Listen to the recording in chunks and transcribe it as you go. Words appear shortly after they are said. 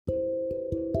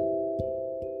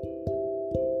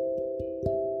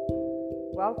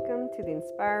Welcome to the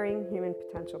Inspiring Human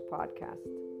Potential podcast.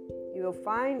 You will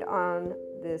find on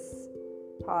this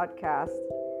podcast,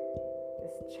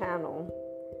 this channel,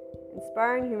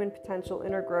 Inspiring Human Potential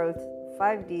Inner Growth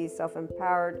 5D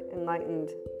Self-Empowered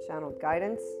Enlightened Channeled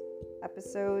Guidance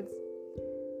episodes,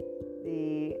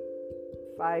 the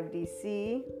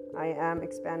 5DC I Am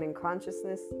Expanding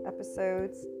Consciousness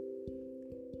episodes,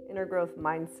 Inner Growth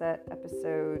Mindset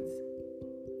episodes,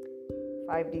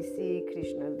 5DC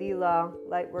Krishna Lila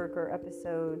Lightworker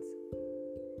episodes,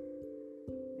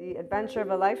 The Adventure of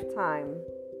a Lifetime,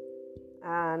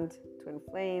 and Twin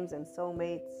Flames and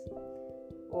Soulmates,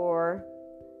 or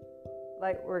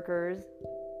Lightworkers,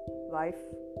 Life,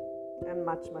 and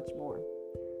much, much more.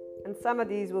 And some of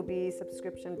these will be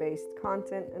subscription-based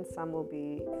content and some will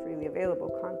be freely available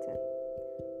content.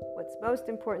 What's most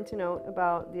important to note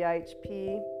about the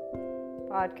IHP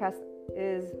podcast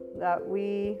is that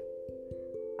we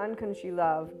unconsciously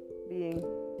love being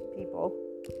people.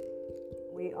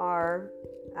 We are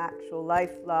actual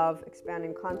life, love,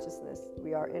 expanding consciousness.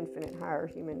 We are infinite higher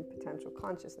human potential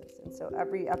consciousness. And so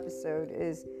every episode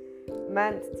is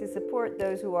meant to support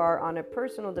those who are on a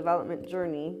personal development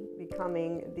journey,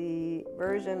 becoming the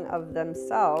version of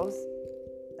themselves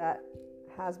that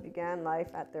has began life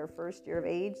at their first year of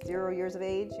age, 0 years of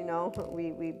age.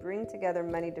 We bring together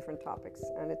many different topics,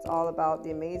 and it's all about the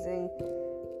amazing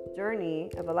journey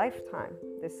of a lifetime,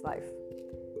 this life.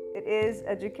 It is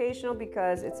educational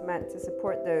because it's meant to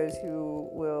support those who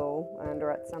will, and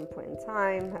or at some point in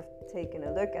time, have taken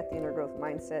a look at the inner growth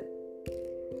mindset.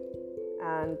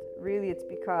 And really it's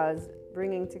because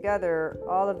bringing together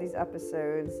all of these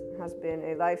episodes has been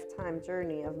a lifetime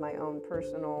journey of my own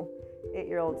personal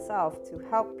 8-year-old self to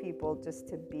help people just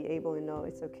to be able to know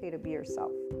it's okay to be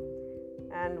yourself.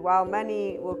 And while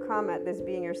many will come at this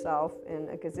being yourself in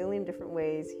a gazillion different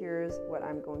ways, here's what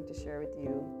I'm going to share with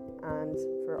you. And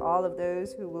for all of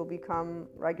those who will become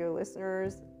regular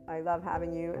listeners, I love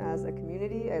having you as a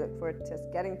community. I look forward to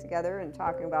getting together and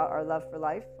talking about our love for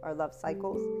life, our love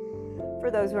cycles. For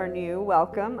those who are new,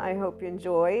 welcome. I hope you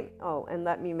enjoy. Oh, and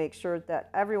let me make sure that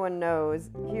everyone knows,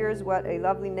 here's what a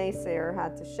lovely naysayer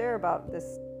had to share about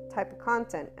this type of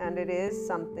content. And it is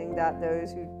something that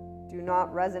those who do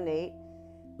not resonate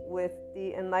with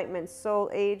the Enlightenment Soul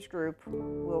age group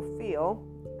will feel,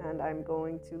 and I'm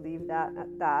going to leave that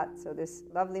at that. So this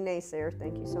lovely naysayer,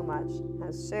 thank you so much,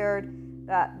 has shared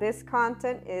that this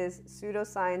content is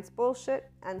pseudoscience bullshit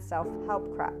and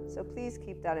self-help crap. So please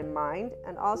keep that in mind,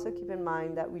 and also keep in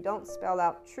mind that we don't spell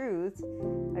out truth.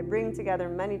 I bring together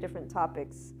many different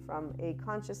topics from a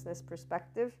consciousness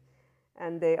perspective,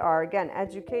 and they are, again,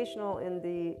 educational in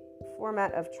the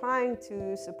format of trying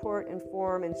to support,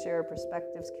 inform, and share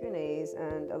perspectives, Q&As,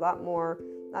 and a lot more,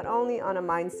 not only on a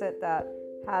mindset that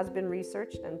has been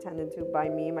researched and tended to by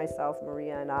me, myself,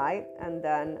 Maria, and I, and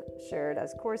then shared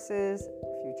as courses,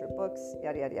 future books,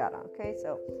 yada, yada, yada. Okay,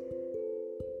 so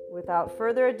without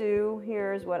further ado,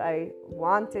 here's what I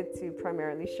wanted to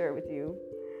primarily share with you.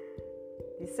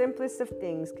 The simplest of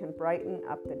things can brighten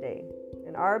up the day.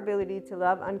 And our ability to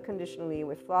love unconditionally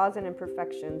with flaws and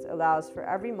imperfections allows for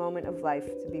every moment of life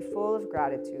to be full of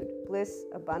gratitude, bliss,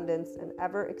 abundance, and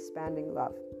ever-expanding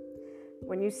love.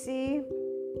 When you see,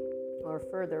 or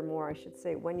furthermore, I should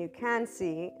say, when you can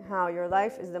see how your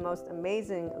life is the most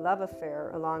amazing love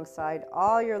affair alongside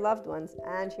all your loved ones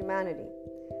and humanity,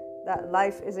 that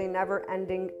life is a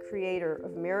never-ending creator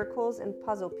of miracles and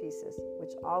puzzle pieces,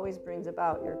 which always brings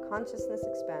about your consciousness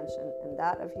expansion and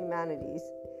that of humanity's.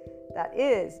 That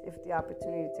is, if the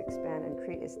opportunity to expand and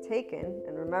create is taken.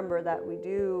 And remember that we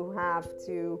do have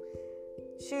to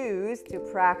choose to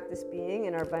practice being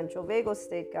in our ventral vagal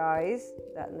state, guys,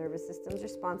 that nervous system's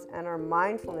response, and our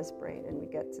mindfulness brain. And we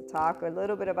get to talk a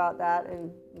little bit about that in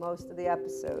most of the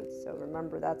episodes. So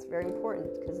remember, that's very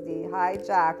important, because the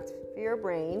hijacked fear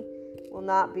brain will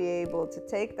not be able to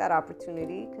take that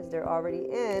opportunity because they're already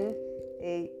in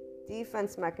a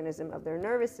defense mechanism of their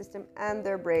nervous system, and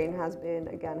their brain has been,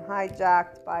 again,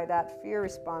 hijacked by that fear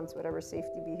response, whatever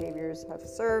safety behaviors have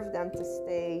served them to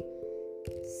stay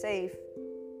safe.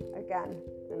 Again,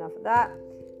 enough of that.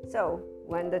 So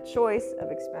when the choice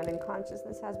of expanding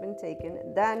consciousness has been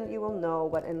taken, then you will know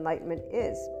what enlightenment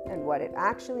is and what it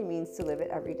actually means to live it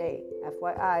every day.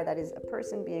 FYI, that is a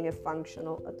person being a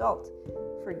functional adult.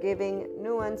 Forgiving,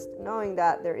 nuanced, knowing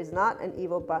that there is not an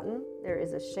evil button, there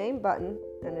is a shame button,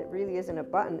 and it really isn't a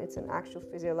button, it's an actual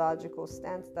physiological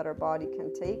stance that our body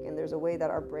can take, and there's a way that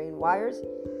our brain wires.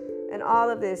 And all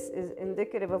of this is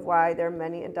indicative of why there are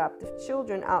many adoptive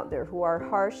children out there who are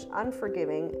harsh,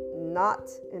 unforgiving, not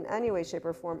in any way, shape,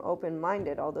 or form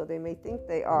open-minded, although they may think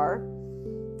they are.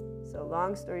 So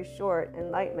long story short,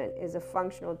 enlightenment is a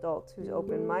functional adult who's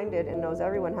open-minded and knows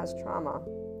everyone has trauma,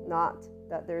 not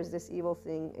that there's this evil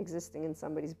thing existing in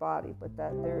somebody's body, but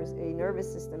that there's a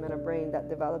nervous system and a brain that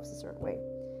develops a certain way.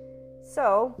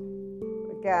 So,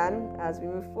 again, as we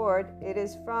move forward, it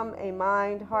is from a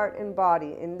mind, heart, and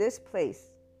body in this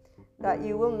place that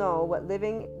you will know what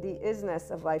living the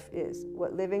isness of life is,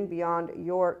 what living beyond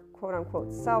your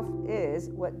quote-unquote self is,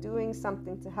 what doing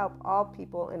something to help all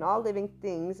people and all living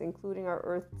things, including our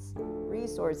Earth's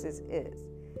resources, is.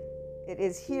 It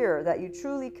is here that you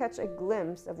truly catch a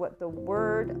glimpse of what the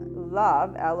word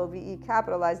love, L-O-V-E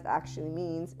capitalized, actually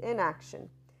means in action,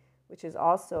 which is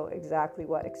also exactly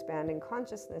what expanding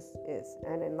consciousness is.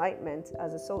 And enlightenment,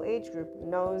 as a soul age group,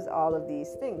 knows all of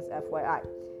these things, FYI.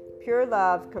 Pure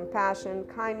love, compassion,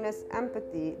 kindness,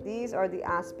 empathy, these are the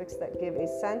aspects that give a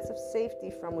sense of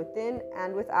safety from within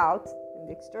and without, in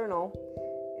the external.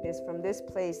 It is from this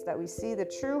place that we see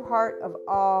the true heart of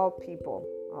all people.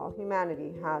 All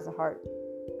humanity has a heart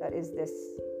that is this.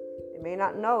 They may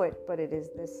not know it, but it is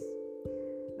this.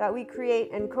 That we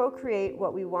create and co-create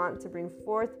what we want to bring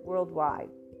forth worldwide.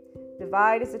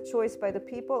 Divide is a choice by the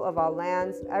people of all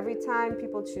lands. Every time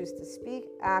people choose to speak,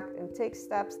 act, and take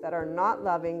steps that are not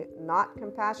loving, not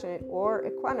compassionate, or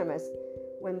equanimous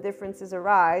when differences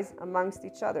arise amongst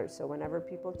each other. So whenever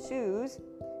people choose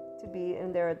to be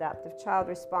in their adaptive child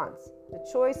response, the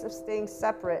choice of staying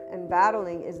separate and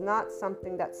battling is not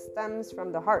something that stems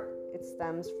from the heart. It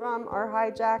stems from our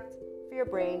hijacked fear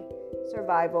brain,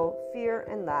 survival, fear,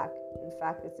 and lack. In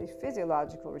fact, it's a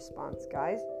physiological response,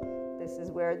 guys. This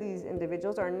is where these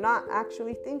individuals are not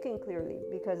actually thinking clearly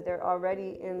because they're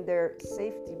already in their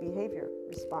safety behavior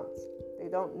response. They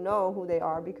don't know who they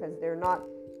are because they're not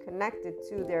connected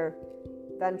to their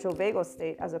ventral vagal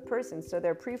state as a person. So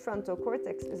their prefrontal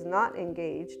cortex is not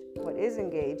engaged. What is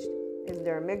engaged is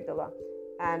their amygdala.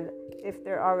 And if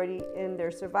they're already in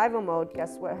their survival mode,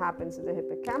 guess what happens to the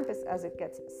hippocampus as it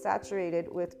gets saturated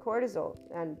with cortisol?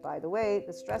 And by the way,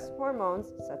 the stress hormones,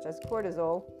 such as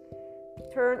cortisol,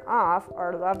 turn off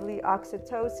our lovely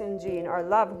oxytocin gene, our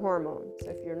love hormone. So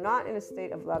if you're not in a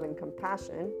state of love and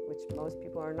compassion, which most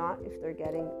people are not if they're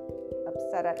getting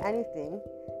upset at anything,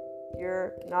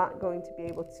 you're not going to be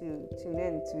able to tune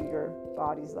in to your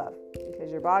body's love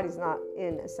because your body's not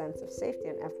in a sense of safety.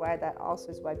 And FYI, that also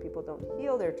is why people don't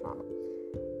heal their trauma.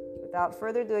 Without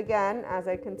further ado, again, as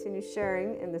I continue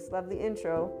sharing in this lovely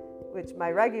intro, which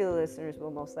my regular listeners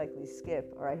will most likely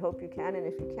skip, or I hope you can, and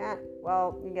if you can't,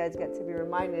 well, you guys get to be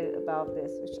reminded about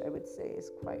this, which I would say is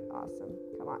quite awesome.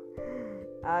 Come on.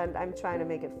 And I'm trying to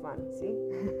make it fun, see?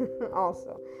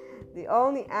 Also, the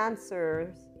only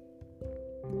answers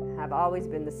have always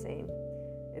been the same.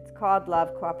 It's called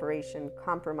love, cooperation,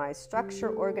 compromise,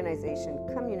 structure, organization,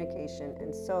 communication,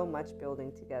 and so much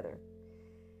building together.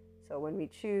 So when we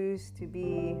choose to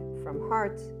be from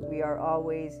heart, we are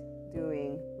always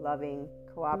doing loving,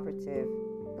 cooperative,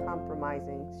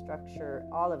 compromising, structure,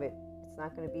 all of it. It's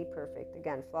not going to be perfect.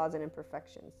 Again, flaws and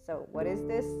imperfections. So what is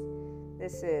this?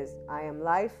 This is I am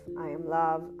life, I am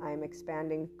love, I am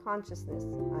expanding consciousness,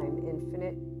 I am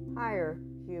infinite, higher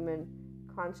human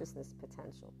consciousness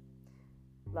potential.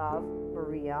 Love,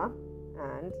 Maria.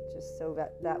 And just so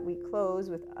that we close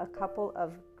with a couple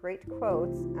of great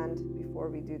quotes, and before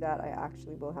we do that, I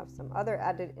actually will have some other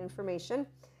added information.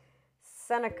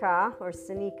 Seneca, or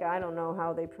Seneca, I don't know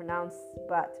how they pronounce,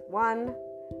 but one,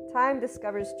 time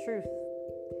discovers truth.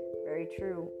 Very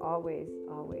true, always,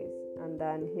 always. And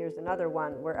then here's another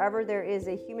one. Wherever there is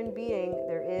a human being,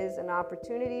 there is an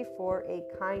opportunity for a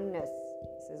kindness.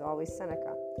 This is always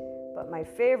Seneca. But my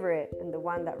favorite, and the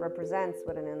one that represents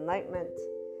what an enlightenment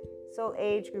soul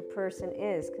age group person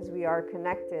is, because we are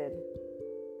connected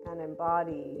and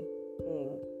embodying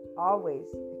always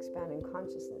expanding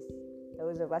consciousness.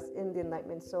 Those of us in the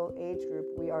enlightenment soul age group,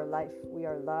 we are life, we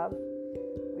are love,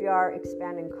 we are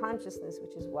expanding consciousness,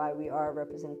 which is why we are a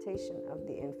representation of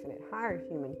the infinite higher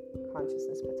human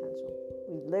consciousness potential.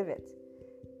 We live it.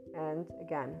 And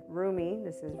again, Rumi,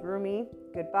 this is Rumi,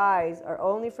 goodbyes are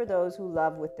only for those who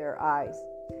love with their eyes.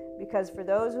 Because for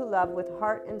those who love with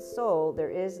heart and soul,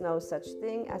 there is no such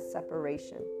thing as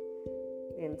separation.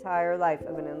 The entire life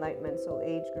of an enlightenment soul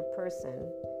age group person,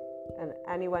 and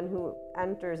anyone who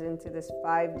enters into this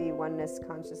 5D oneness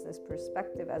consciousness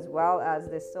perspective, as well as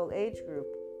this soul age group,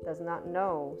 does not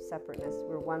know separateness.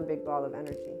 We're one big ball of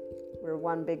energy. We're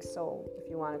one big soul, if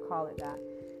you want to call it that.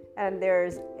 And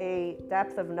there's a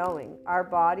depth of knowing. Our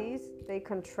bodies, they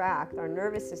contract. Our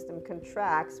nervous system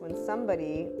contracts when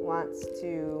somebody wants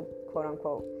to, quote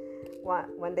unquote,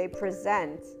 when they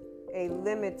present a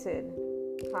limited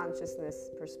consciousness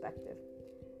perspective.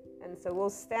 And so we'll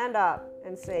stand up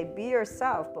and say, be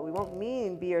yourself, but we won't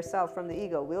mean be yourself from the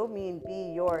ego. We'll mean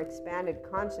be your expanded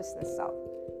consciousness self.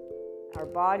 Our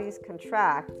bodies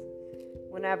contract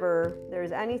whenever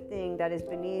there's anything that is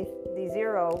beneath the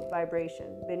zero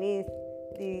vibration, beneath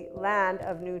the land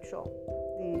of neutral,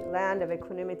 the land of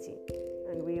equanimity.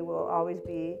 And we will always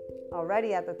be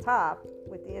already at the top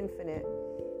with the infinite,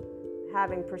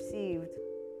 having perceived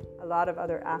a lot of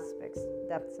other aspects,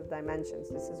 depths of dimensions.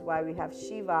 This is why we have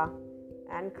Shiva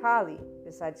and Kali,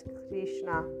 besides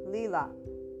Krishna Lila.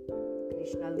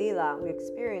 Krishna Lila, we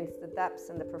experience the depths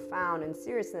and the profound and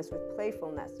seriousness with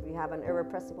playfulness. We have an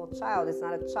irrepressible child. It's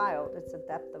not a child, it's the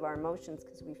depth of our emotions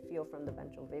because we feel from the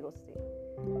ventral vagal state.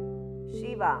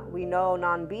 Shiva, we know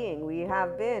non-being. We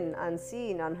have been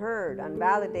unseen, unheard,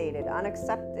 unvalidated,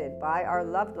 unaccepted by our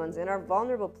loved ones in our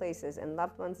vulnerable places. And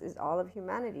loved ones is all of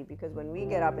humanity, because when we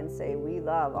get up and say we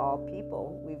love all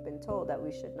people, we've been told that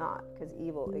we should not, because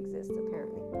evil exists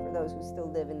apparently for those who still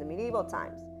live in the medieval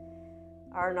times.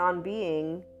 Our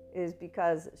non-being is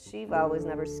because Shiva was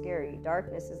never scary.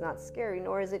 Darkness is not scary,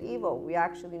 nor is it evil. We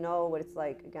actually know what it's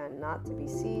like, again, not to be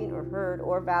seen or heard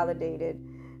or validated.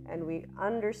 And we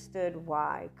understood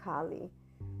why, Kali,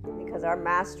 because our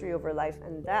mastery over life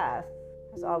and death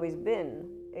has always been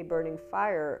a burning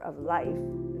fire of life,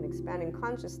 an expanding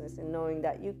consciousness, and knowing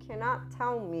that you cannot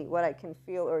tell me what I can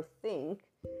feel or think.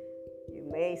 You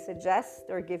may suggest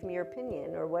or give me your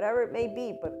opinion or whatever it may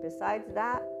be, but besides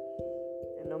that,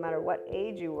 and no matter what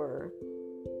age you were,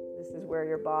 this is where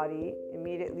your body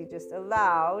immediately just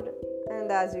allowed,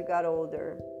 and as you got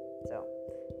older. So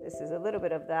this is a little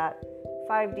bit of that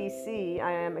 5DC,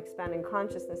 I am expanding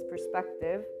consciousness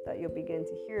perspective that you'll begin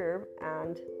to hear.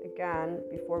 And again,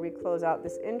 before we close out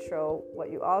this intro,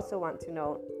 what you also want to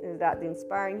know is that the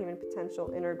Inspiring Human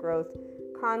Potential Inner Growth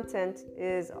content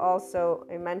is also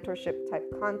a mentorship type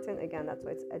content. Again, that's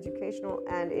why it's educational,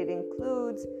 and it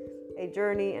includes a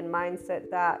journey and mindset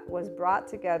that was brought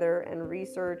together and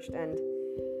researched and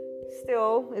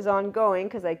still is ongoing,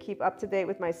 because I keep up to date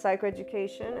with my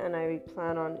psychoeducation, and I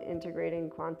plan on integrating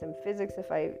quantum physics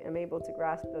if I am able to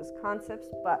grasp those concepts.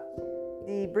 But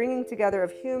the bringing together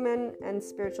of human and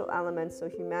spiritual elements, so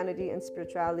humanity and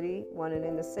spirituality, one and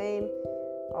in the same,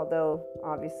 although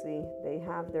obviously they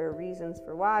have their reasons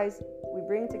for whys, we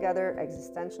bring together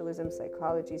existentialism,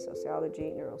 psychology,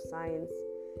 sociology, neuroscience.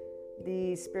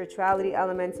 The spirituality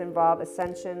elements involve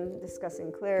ascension,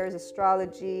 discussing clairs,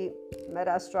 astrology,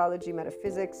 meta-astrology,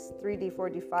 metaphysics, 3D,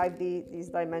 4D, 5D, these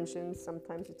dimensions.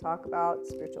 Sometimes we talk about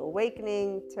spiritual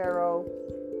awakening, tarot,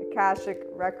 Akashic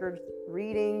record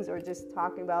readings, or just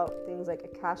talking about things like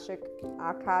Akashic,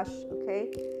 Akash,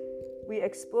 okay? We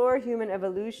explore human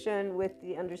evolution with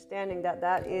the understanding that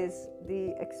that is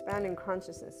the expanding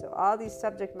consciousness. So all these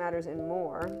subject matters and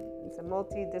more. It's a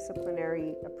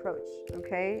multidisciplinary approach,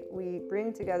 okay? We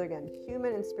bring together, again,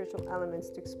 human and spiritual elements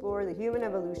to explore the human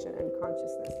evolution and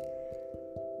consciousness.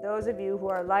 Those of you who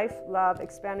are life, love,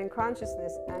 expanding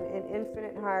consciousness, and in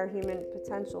infinite higher human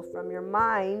potential from your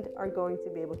mind are going to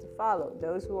be able to follow.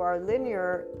 Those who are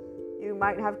linear, you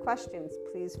might have questions.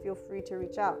 Please feel free to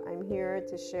reach out. I'm here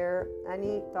to share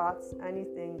any thoughts,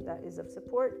 anything that is of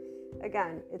support.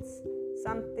 Again, it's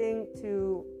something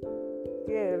to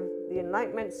give the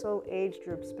Enlightenment Soul Age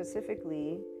group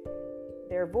specifically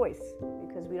their voice,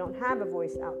 because we don't have a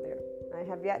voice out there. I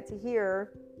have yet to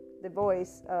hear the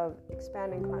voice of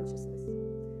expanding consciousness.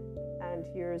 And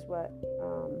here's what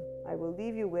I will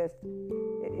leave you with.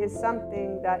 It is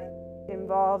something that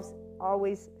involves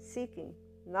always seeking,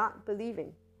 not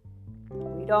believing.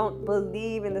 We don't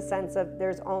believe in the sense of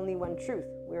there's only one truth.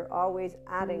 We're always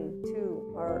adding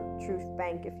to our truth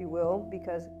bank, if you will,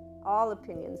 because all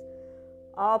opinions,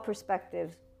 all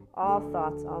perspectives, all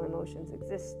thoughts, all emotions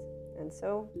exist. And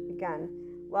so, again,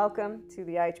 welcome to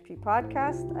the IHP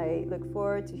podcast. I look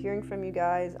forward to hearing from you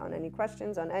guys on any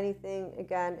questions, on anything.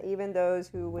 Again, even those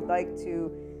who would like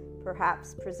to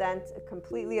perhaps present a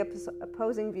completely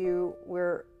opposing view,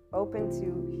 we're open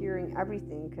to hearing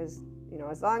everything, because, you know,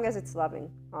 as long as it's loving,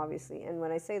 obviously. And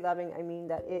when I say loving, I mean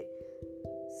that it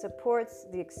supports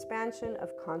the expansion of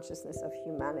consciousness of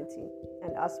humanity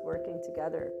and us working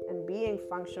together and being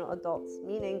functional adults,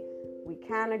 meaning we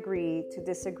can agree to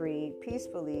disagree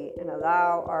peacefully and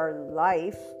allow our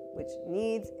life, which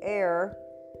needs air,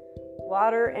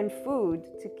 water, and food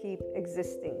to keep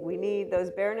existing. We need those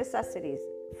bare necessities.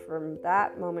 From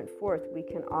that moment forth, we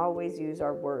can always use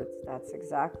our words. That's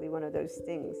exactly one of those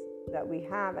things that we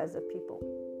have as a people.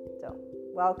 So,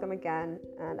 welcome again,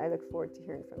 and I look forward to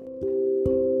hearing from you.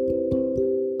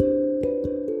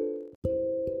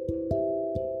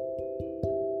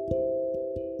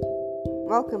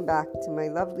 welcome back to my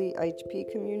lovely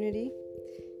IHP community.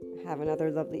 I have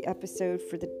another lovely episode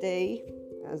for the day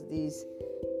as these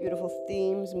beautiful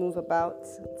themes move about.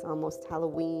 It's almost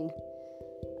Halloween.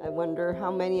 I wonder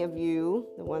how many of you,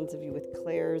 the ones of you with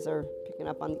clairs, are picking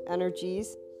up on the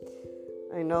energies.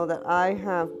 I know that I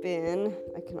have been.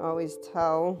 I can always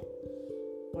tell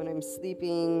when I'm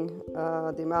sleeping,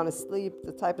 the amount of sleep,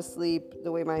 the type of sleep,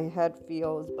 the way my head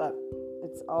feels, but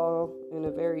it's all in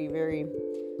a very, very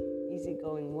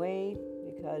easygoing way,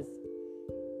 because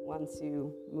once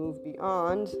you move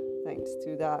beyond, thanks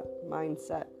to that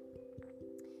mindset,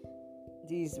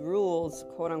 these rules,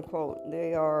 quote unquote,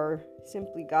 they are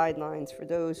simply guidelines for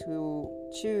those who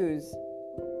choose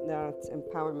that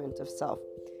empowerment of self.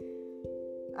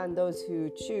 And those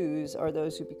who choose are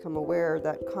those who become aware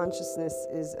that consciousness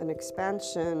is an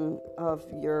expansion of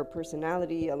your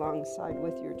personality alongside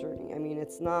with your journey. I mean,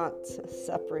 it's not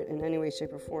separate in any way,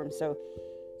 shape, or form. So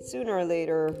sooner or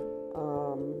later,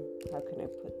 how can I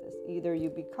put this? Either you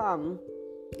become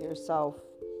yourself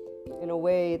in a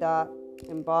way that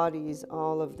embodies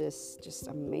all of this just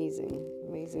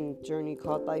amazing journey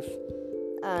called life.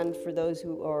 And for those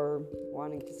who are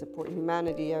wanting to support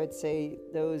humanity, I would say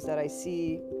those that I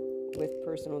see with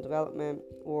personal development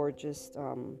or just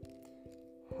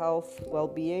health,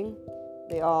 well-being,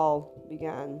 they all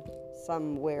began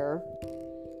somewhere,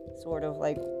 sort of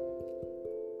like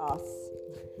us,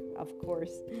 of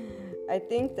course. I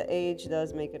think the age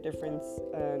does make a difference,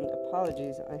 and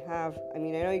apologies. I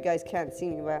know you guys can't see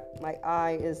me, but my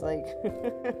eye is like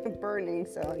burning,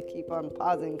 so I keep on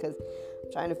pausing because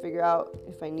I'm trying to figure out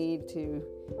if I need to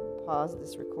pause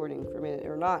this recording for a minute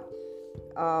or not.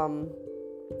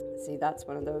 See, that's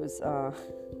one of those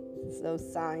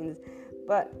signs.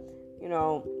 But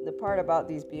the part about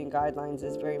these being guidelines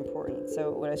is very important.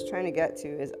 So what I was trying to get to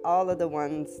is all of the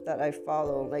ones that I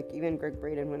follow, like even Gregg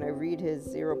Braden, when I read his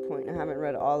 0 Point, I haven't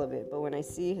read all of it, but when I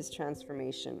see his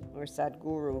transformation, or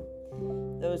Sadhguru,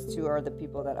 those two are the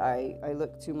people that I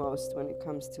look to most when it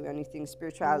comes to anything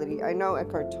spirituality. I know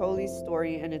Eckhart Tolle's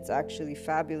story, and it's actually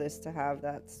fabulous to have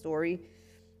that story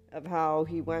of how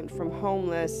he went from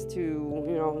homeless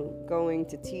to, going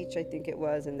to teach, I think it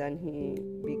was, and then he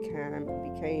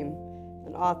became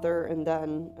an author, and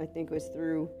then I think it was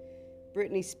through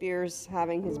Britney Spears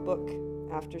having his book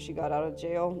after she got out of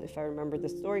jail, if I remember the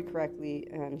story correctly,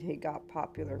 and he got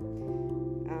popular.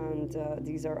 And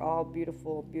these are all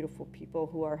beautiful, beautiful people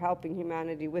who are helping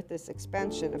humanity with this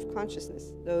expansion of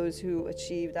consciousness. Those who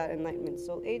achieve that enlightenment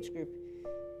soul age group.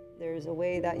 There's a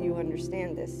way that you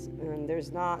understand this, and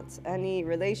there's not any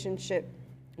relationship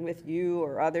with you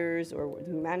or others or with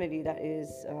humanity that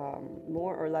is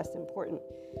more or less important.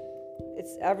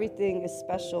 Everything is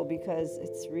special because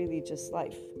it's really just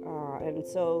life. And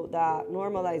so that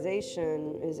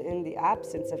normalization is in the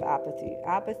absence of apathy.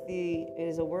 Apathy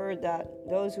is a word that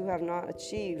those who have not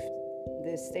achieved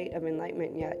this state of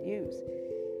enlightenment yet use.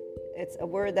 It's a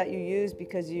word that you use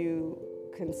because you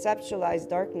conceptualize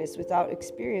darkness without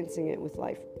experiencing it with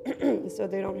life. So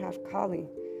they don't have Kali.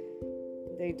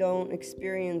 They don't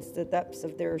experience the depths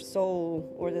of their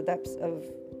soul or the depths of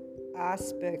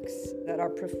aspects that are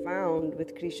profound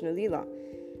with Krishna Lila.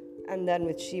 And then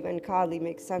with Shiva and Kali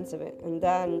make sense of it. And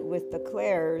then with the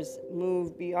clairs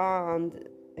move beyond,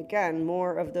 again,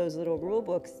 more of those little rule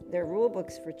books. They're rule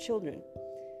books for children.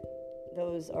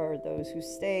 Those are those who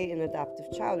stay in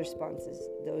adaptive child responses.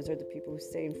 Those are the people who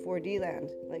stay in 4D land.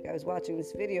 Like I was watching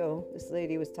this video, this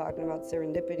lady was talking about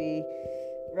serendipity,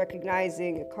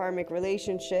 recognizing a karmic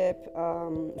relationship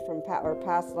from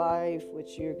past life,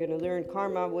 which you're going to learn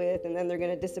karma with, and then they're going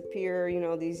to disappear.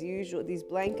 These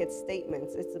blanket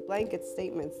statements. It's the blanket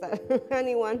statements that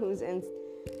anyone who's in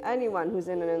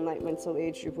an enlightenment soul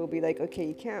age group will be like,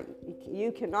 okay,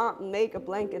 you cannot make a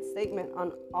blanket statement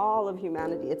on all of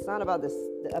humanity. It's not about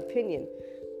the opinion.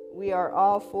 We are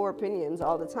all for opinions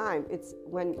all the time. It's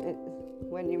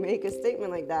when you make a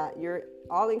statement like that, you're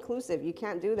all inclusive. You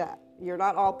can't do that. You're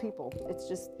not all people.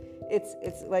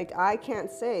 It's like, I can't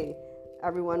say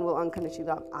everyone will unconditionally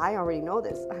love. I already know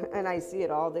this, and I see it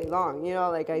all day long.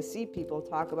 Like I see people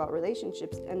talk about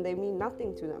relationships, and they mean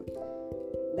nothing to them.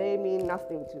 They mean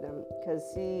nothing to them. Because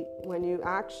see, when you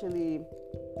actually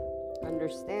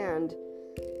understand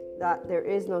that there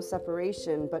is no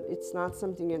separation, but it's not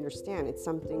something you understand, it's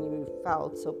something you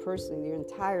felt so personally your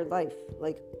entire life.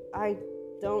 Like, I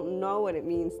don't know what it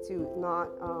means to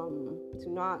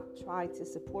not try to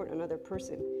support another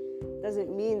person.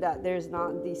 Doesn't mean that there's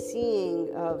not the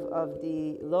seeing of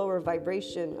the lower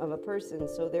vibration of a person.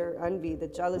 So their envy, the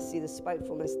jealousy, the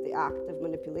spitefulness, the act of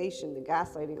manipulation, the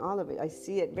gaslighting, all of it. I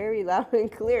see it very loud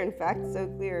and clear. In fact, so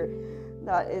clear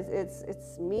that is,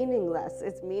 it's meaningless.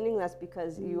 It's meaningless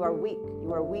because you are weak.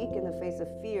 You are weak in the face of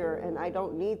fear, and I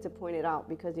don't need to point it out,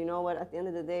 because you know what? At the end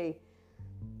of the day,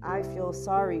 I feel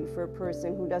sorry for a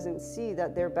person who doesn't see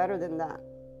that they're better than that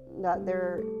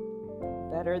they're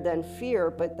better than fear.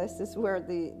 But this is where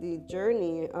the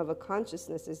journey of a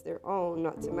consciousness is their own,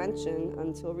 not to mention,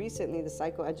 until recently, the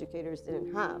psychoeducators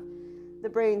didn't have the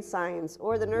brain science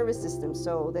or the nervous system.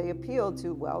 So they appealed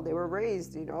to, well, they were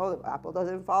raised, the apple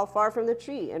doesn't fall far from the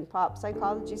tree. And pop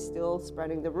psychology is still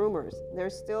spreading the rumors.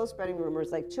 They're still spreading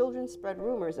rumors, like children spread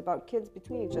rumors about kids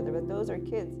between each other, but those are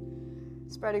kids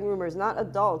spreading rumors, not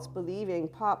adults believing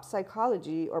pop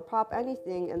psychology or pop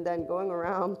anything and then going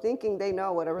around thinking they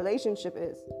know what a relationship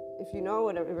is. If you know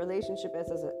what a relationship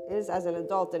is as an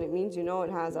adult, then it means you know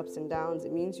it has ups and downs.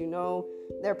 It means you know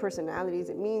their personalities.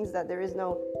 It means that there is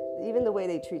no, even the way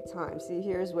they treat time. See,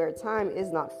 here's where time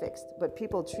is not fixed, but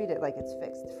people treat it like it's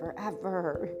fixed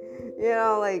forever.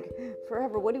 Like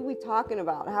forever. What are we talking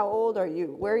about? How old are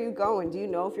you? Where are you going? Do you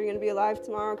know if you're going to be alive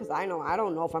tomorrow? Because I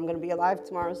don't know if I'm going to be alive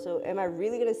tomorrow. So am I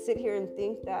really going to sit here and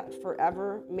think that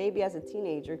forever? Maybe as a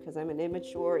teenager, because I'm an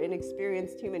immature,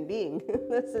 inexperienced human being.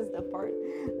 This is the part.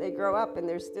 They grow up and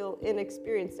they're still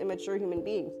inexperienced, immature human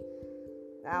beings.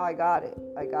 Now I got it.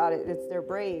 It's their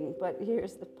brain. But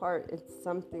here's the part. It's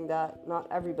something that not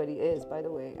everybody is, by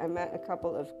the way. I met a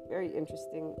couple of very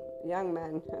interesting young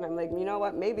men, and I'm like, you know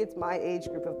what? Maybe it's my age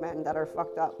group of men that are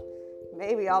fucked up.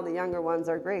 Maybe all the younger ones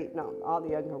are great. No, all the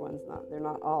younger ones not. They're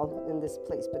not all in this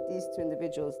place. But these two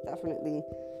individuals definitely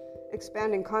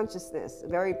expanding consciousness.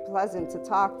 Very pleasant to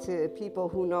talk to people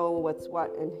who know what's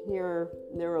what and hear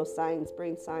neuroscience,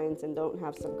 brain science, and don't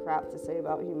have some crap to say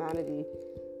about humanity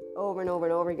over and over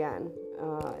and over again.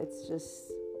 It's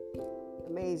just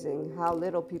amazing how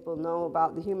little people know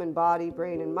about the human body,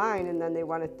 brain, and mind, and then they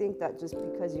want to think that just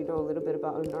because you know a little bit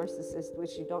about a narcissist,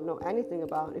 which you don't know anything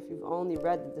about if you've only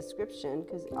read the description,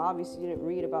 because obviously you didn't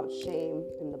read about shame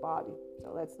in the body.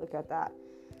 So let's look at that.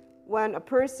 When a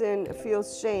person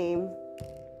feels shame,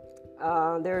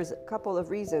 there's a couple of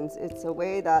reasons. It's a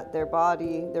way that their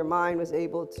body, their mind was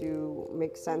able to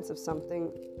make sense of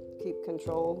something, keep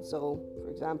control. So,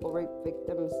 for example, rape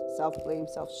victims, self-blame,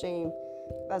 self-shame.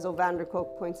 Bessel van der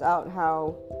Kolk points out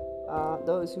how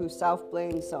those who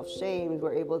self-blamed, self-shamed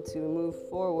were able to move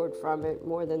forward from it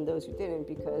more than those who didn't,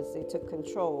 because they took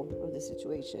control of the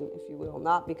situation, if you will,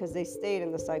 not because they stayed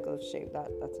in the cycle of shame.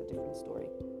 That's a different story.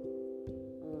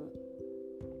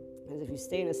 Because if you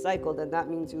stay in a cycle, then that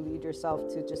means you lead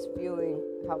yourself to just feeling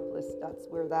helpless. That's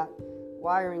where that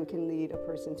wiring can lead a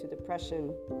person to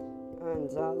depression.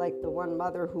 And like the one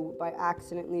mother who by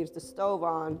accident leaves the stove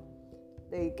on,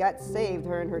 they get saved,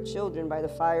 her and her children, by the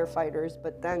firefighters,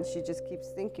 but then she just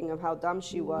keeps thinking of how dumb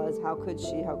she was, how could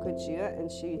she, and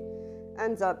she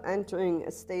ends up entering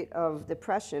a state of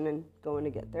depression and going to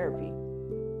get therapy.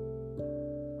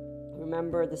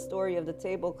 Remember the story of the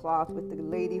tablecloth with the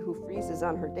lady who freezes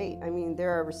on her date. I mean,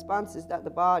 there are responses that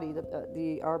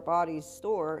our bodies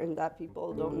store and that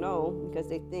people don't know, because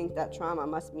they think that trauma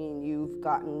must mean you've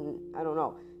gotten, I don't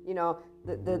know,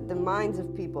 the minds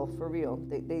of people, for real.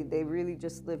 They really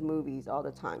just live movies all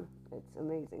the time. It's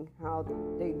amazing how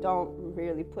they don't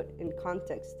really put in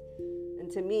context. And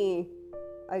to me,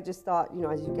 I just thought,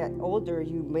 as you get older,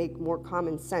 you make more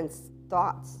common sense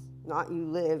thoughts. Not you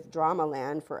live drama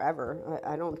land forever.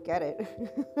 I don't get it.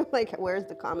 Like, where's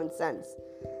the common sense?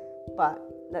 But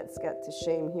let's get to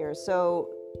shame here. So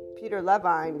Peter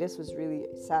Levine, this was really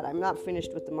sad. I'm not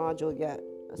finished with the module yet,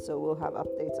 so we'll have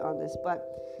updates on this. But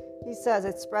he says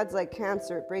it spreads like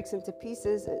cancer. It breaks into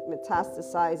pieces, it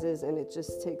metastasizes, and it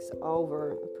just takes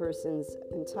over a person's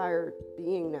entire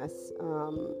beingness.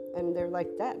 And they're like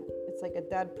dead. It's like a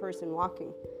dead person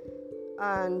walking.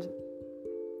 And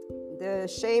the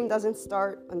shame doesn't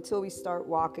start until we start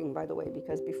walking, by the way,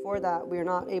 because before that, we're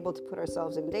not able to put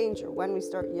ourselves in danger. When we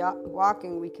start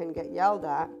walking, we can get yelled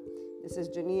at. This is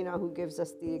Janina who gives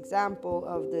us the example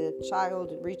of the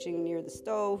child reaching near the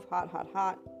stove, hot, hot,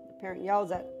 hot. The parent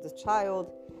yells at the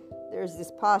child. There's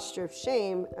this posture of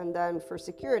shame. And then for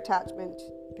secure attachment,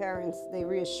 parents, they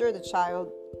reassure the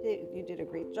child, hey, you did a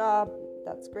great job.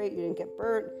 That's great. You didn't get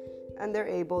burnt. And they're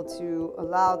able to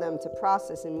allow them to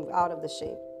process and move out of the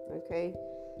shame. Okay.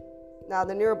 Now,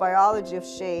 the neurobiology of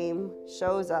shame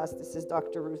shows us, this is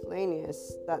Dr. Ruth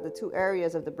Lanius, that the two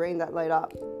areas of the brain that light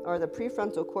up are the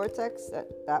prefrontal cortex,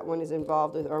 that one is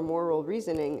involved with our moral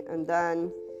reasoning, and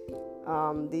then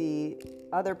the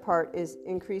other part is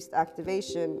increased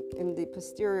activation in the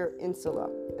posterior insula.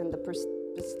 And the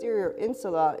posterior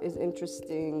insula is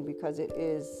interesting because it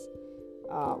is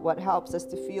what helps us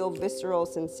to feel visceral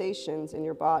sensations in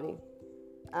your body.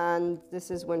 And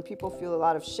this is when people feel a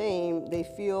lot of shame, they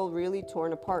feel really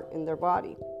torn apart in their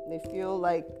body. They feel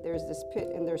like there's this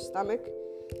pit in their stomach,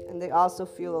 and they also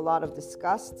feel a lot of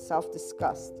disgust,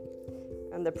 self-disgust.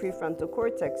 And the prefrontal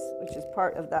cortex, which is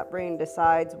part of that brain,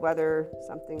 decides whether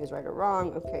something is right or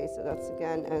wrong. Okay, so that's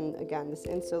again, this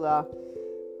insula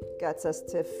gets us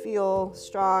to feel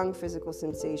strong physical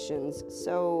sensations.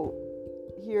 So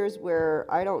here's where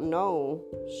I don't know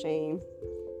shame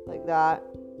like that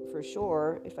for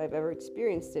sure. If I've ever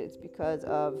experienced it, it's because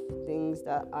of things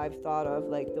that I've thought of,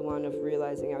 like the one of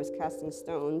realizing I was casting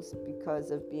stones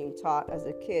because of being taught as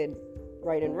a kid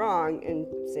right and wrong, and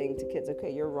saying to kids,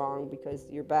 okay, you're wrong because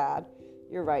you're bad,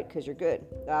 you're right because you're good.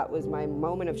 That was my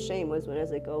moment of shame, was when I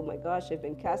was like, oh my gosh, I've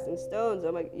been casting stones.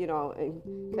 I'm like,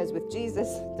 because with Jesus,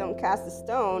 don't cast a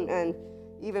stone, and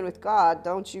even with God,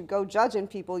 don't you go judging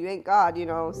people, you ain't God,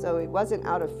 So it wasn't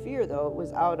out of fear, though. It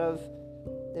was out of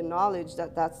the knowledge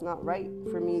that that's not right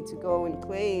for me to go and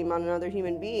claim on another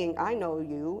human being. I know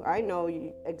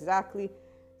you exactly.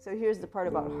 So here's the part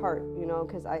about heart,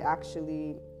 because I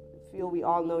actually feel we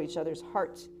all know each other's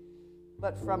heart,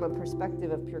 but from a perspective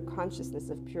of pure consciousness,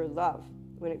 of pure love.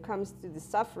 When it comes to the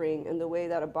suffering and the way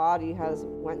that a body has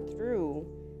went through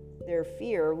their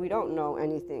fear, we don't know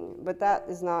anything. But that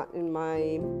is not in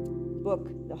my book,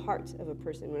 the heart of a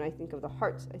person. When I think of the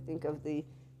heart, I think of the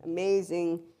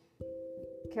amazing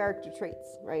character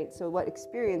traits, right? So what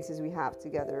experiences we have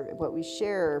together, what we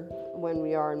share when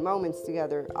we are in moments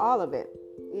together, all of it,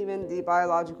 even the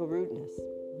biological rudeness,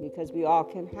 because we all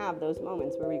can have those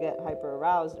moments where we get hyper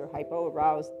aroused or hypo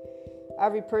aroused.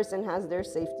 Every person has their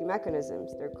safety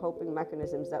mechanisms, their coping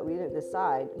mechanisms that we didn't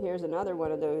decide. Here's another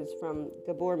one of those from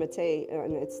Gabor Mate,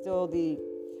 and it's still the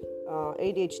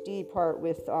ADHD part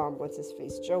with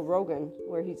Joe Rogan,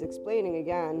 where he's explaining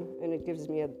again, and it gives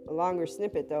me a longer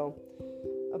snippet though,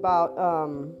 about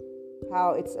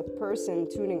how it's a person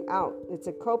tuning out. It's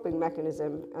a coping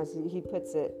mechanism, as he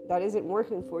puts it, that isn't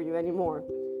working for you anymore.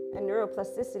 And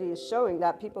neuroplasticity is showing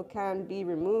that people can be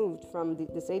removed from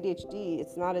this ADHD.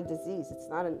 It's not a disease. It's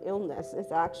not an illness.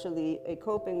 It's actually a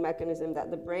coping mechanism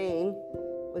that the brain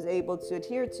was able to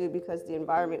adhere to because the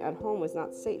environment at home was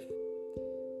not safe.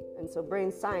 And so brain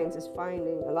science is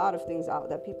finding a lot of things out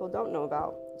that people don't know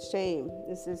about. Shame.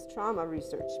 This is trauma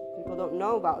research. People don't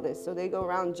know about this. So they go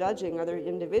around judging other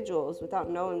individuals without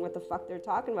knowing what the fuck they're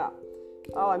talking about.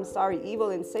 Oh, I'm sorry,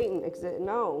 evil and Satan exist.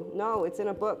 No, it's in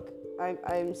a book.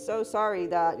 I'm so sorry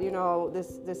that,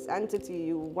 this entity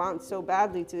you want so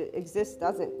badly to exist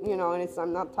doesn't, and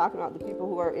I'm not talking about the people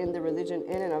who are in the religion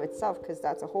in and of itself, because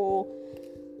that's a whole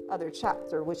other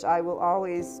chapter, which I will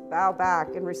always bow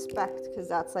back and respect, because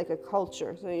that's like a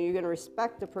culture. So you're going to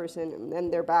respect the person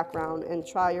and their background and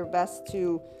try your best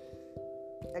to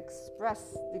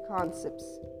express the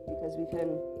concepts, because we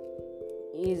can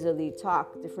easily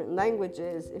talk different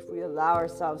languages if we allow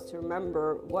ourselves to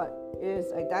remember what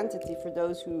is identity for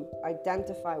those who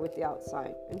identify with the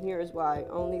outside. And here is why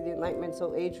only the Enlightenment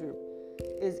Soul Age group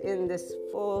is in this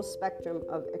full spectrum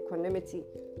of equanimity,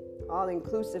 all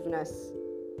inclusiveness.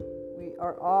 We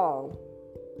are all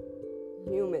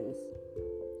humans,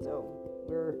 so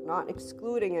we're not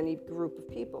excluding any group of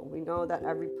people. We know that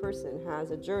every person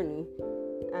has a journey,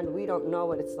 and we don't know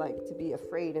what it's like to be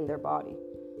afraid in their body.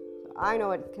 I know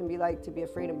what it can be like to be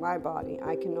afraid of my body.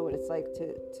 I can know what it's like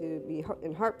to be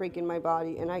in heartbreak in my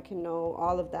body, and I can know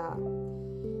all of that.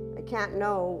 I can't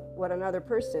know what another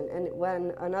person, and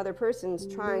when another person's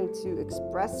trying to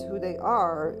express who they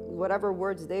are, whatever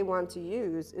words they want to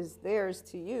use is theirs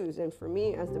to use. And for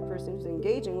me, as the person who's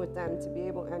engaging with them, to be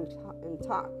able and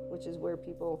talk, which is where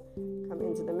people come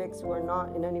into the mix who are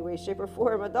not in any way, shape, or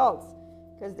form adults,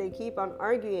 because they keep on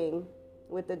arguing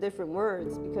with the different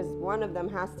words, because one of them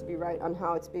has to be right on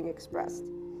how it's being expressed.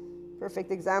 Perfect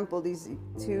example, these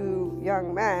two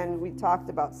young men, we talked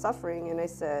about suffering, and I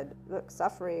said, look,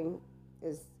 suffering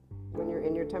is when you're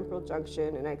in your temporal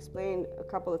junction, and I explained a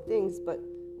couple of things, but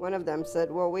one of them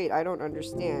said, well, wait, I don't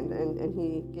understand, and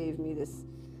he gave me this.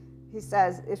 He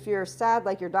says, if you're sad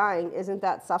like you're dying, isn't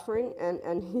that suffering?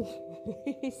 And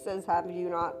he says, have you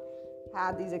not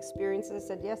had these experiences? I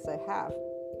said, yes, I have,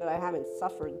 but I haven't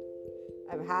suffered.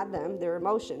 I've had them. Their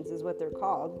emotions is what they're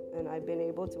called, and I've been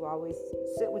able to always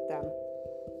sit with them.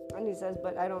 And he says,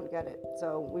 but I don't get it.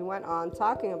 So we went on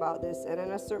talking about this, and at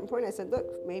a certain point I said,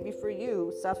 look, maybe for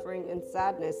you, suffering and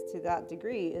sadness to that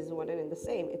degree is one and the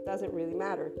same. It doesn't really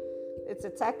matter. It's a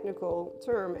technical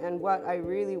term, and what I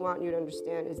really want you to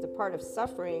understand is the part of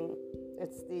suffering,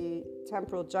 it's the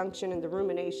temporal junction and the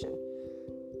rumination.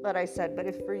 But I said, but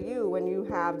if for you, when you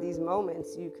have these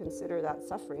moments, you consider that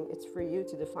suffering, it's for you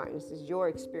to define. This is your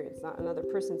experience, not another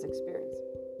person's experience.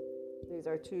 These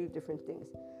are two different things.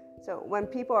 So when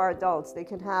people are adults, they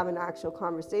can have an actual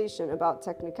conversation about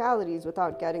technicalities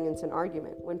without getting into an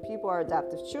argument. When people are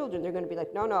adaptive children, they're going to be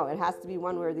like, no, it has to be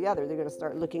one way or the other. They're going to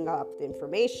start looking up the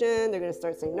information. They're going to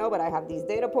start saying, no, but I have these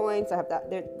data points. I have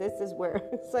that. This is where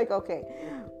it's like, okay,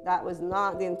 that was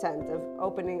not the intent of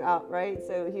opening up, right?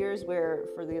 So here's where,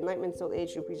 for the Enlightenment Soul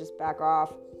Age group, we just back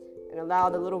off and allow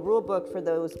the little rule book for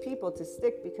those people to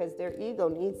stick, because their ego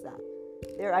needs that.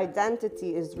 Their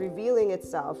identity is revealing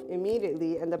itself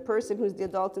immediately, and the person who's the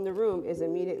adult in the room is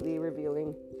immediately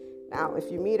revealing. Now,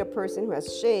 if you meet a person who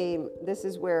has shame, this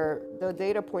is where the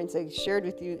data points I shared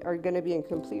with you are going to be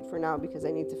incomplete for now, because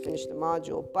I need to finish the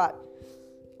module. But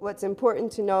what's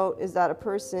important to note is that a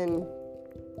person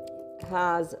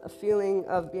has a feeling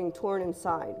of being torn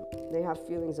inside. They have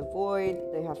feelings of void.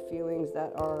 They have feelings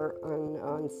that are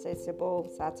unsatiable,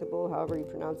 however you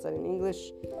pronounce that in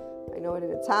English. I know it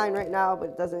in Italian right now, but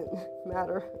it doesn't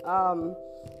matter.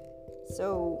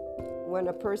 So when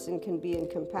a person can be in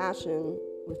compassion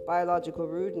with biological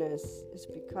rudeness, it's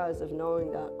because of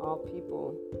knowing that all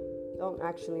people don't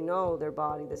actually know their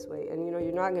body this way. And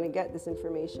you're not going to get this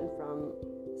information from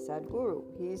Sadhguru.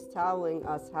 He's telling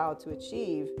us how to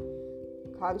achieve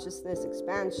consciousness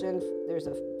expansion. There's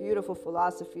a beautiful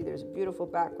philosophy, there's a beautiful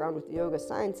background with the yoga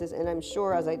sciences, and I'm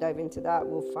sure as I dive into that,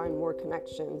 we'll find more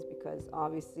connections, because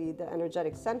obviously the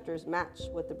energetic centers match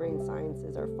what the brain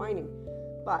sciences are finding.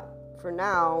 But for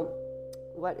now,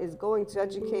 what is going to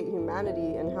educate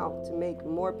humanity and help to make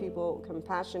more people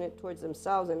compassionate towards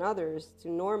themselves and others, to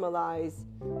normalize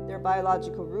their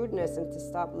biological rudeness and to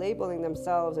stop labeling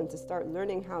themselves and to start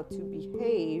learning how to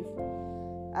behave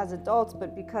as adults.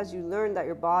 But because you learn that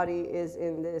your body is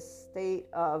in this state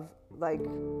of, like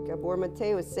Gabor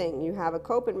Mate was saying, you have a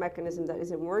coping mechanism that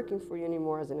isn't working for you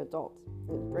anymore as an adult.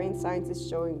 And brain science is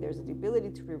showing there's the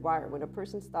ability to rewire. When a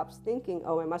person stops thinking,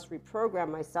 I must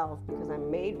reprogram myself because I'm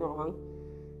made wrong,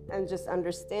 and just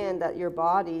understand that your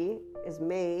body is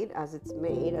made as it's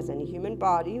made, as any human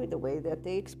body, the way that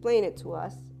they explain it to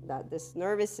us, that this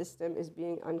nervous system is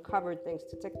being uncovered thanks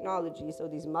to technology. So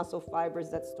these muscle fibers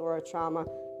that store our trauma,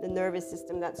 the nervous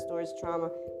system that stores trauma,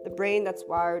 the brain that's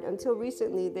wired. Until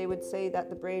recently, they would say that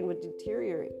the brain would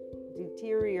deteriorate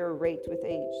with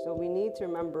age. So we need to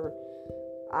remember,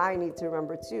 I need to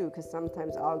remember too, because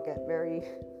sometimes I'll get very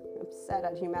upset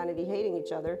at humanity hating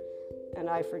each other, and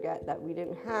I forget that we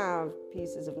didn't have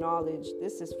pieces of knowledge.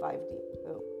 This is 5D.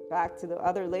 So back to the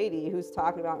other lady who's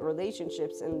talking about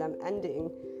relationships and them ending,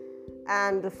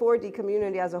 and the 4D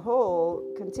community as a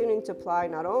whole continuing to apply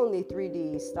not only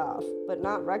 3D stuff, but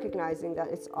not recognizing that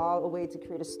it's all a way to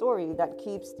create a story that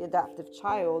keeps the adaptive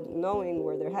child knowing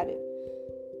where they're headed,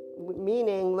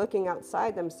 meaning looking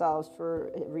outside themselves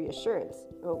for reassurance.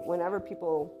 Whenever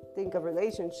people think of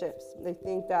relationships, they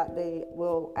think that they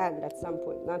will end at some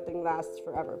point. Nothing lasts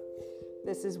forever.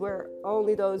 This is where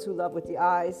only those who love with the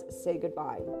eyes say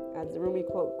goodbye. As the Rumi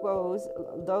quote goes,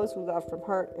 those who love from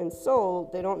heart and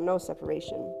soul, they don't know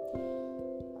separation.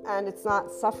 And it's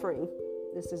not suffering.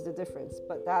 This is the difference.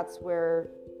 But that's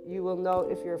where you will know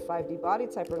if you're a 5D body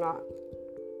type or not.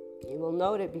 You will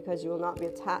note it because you will not be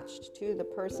attached to the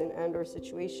person and or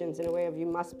situations in a way of you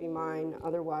must be mine,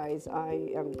 otherwise I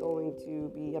am going to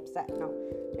be upset. No,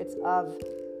 it's of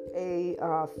a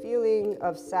feeling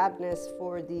of sadness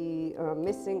for the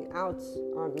missing out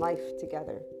on life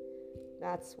together.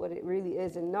 That's what it really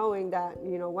is. And knowing that,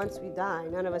 once we die,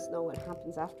 none of us know what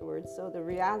happens afterwards. So the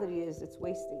reality is it's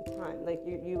wasting time. Like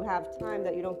you have time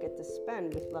that you don't get to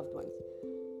spend with loved ones.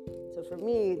 So for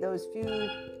me, those few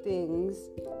things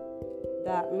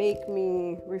that make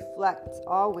me reflect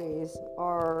always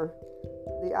are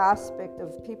the aspect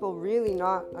of people really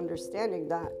not understanding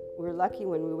that we're lucky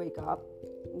when we wake up.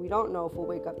 We don't know if we'll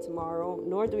wake up tomorrow,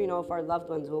 nor do we know if our loved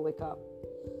ones will wake up.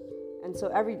 And so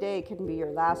every day can be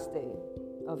your last day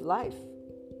of life.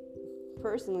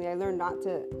 Personally, I learned not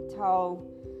to tell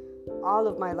all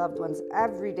of my loved ones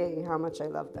every day how much I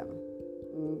love them,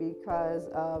 because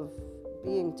of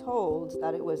being told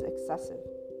that it was excessive.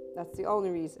 That's the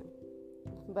only reason.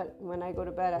 But when I go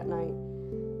to bed at night,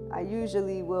 I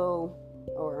usually will,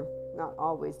 or not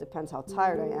always, depends how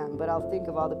tired I am, but I'll think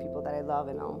of all the people that I love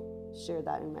and I'll share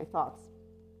that in my thoughts.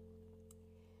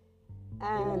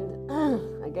 And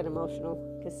I get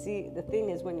emotional because, see, the thing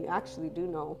is, when you actually do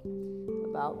know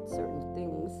about certain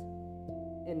things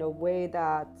in a way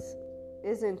that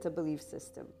isn't a belief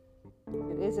system,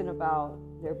 it isn't about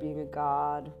there being a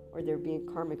God or there being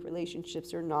karmic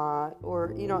relationships or not,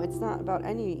 or, it's not about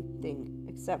anything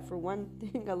except for one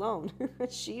thing alone.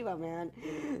 Shiva, man.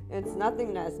 It's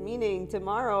nothingness, meaning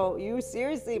tomorrow you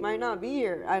seriously might not be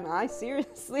here, and I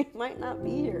seriously might not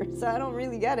be here. So I don't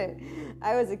really get it.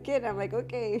 I was a kid, I'm like,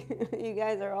 okay, you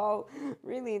guys are all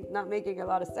really not making a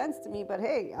lot of sense to me, but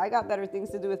hey, I got better things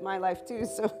to do with my life too,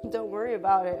 so don't worry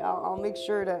about it. I'll make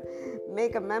sure to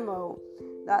make a memo.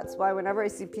 That's why whenever I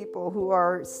see people who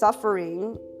are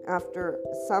suffering after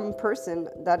some person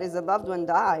that is a loved one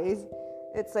dies,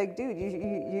 it's like, dude,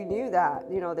 you knew that.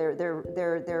 You know,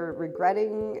 they're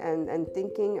regretting and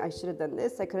thinking, I should have done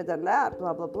this, I could have done that,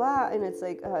 blah blah blah. And it's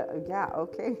like, yeah,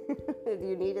 okay,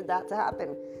 you needed that to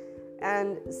happen.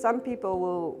 And some people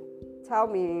will tell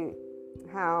me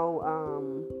how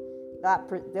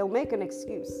they'll make an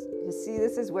excuse. You see,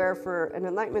 this is where for an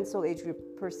Enlightenment Soul Age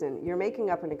group person, you're making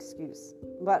up an excuse.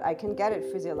 But I can get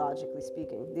it physiologically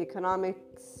speaking. The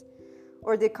economists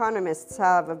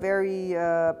have a very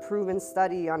proven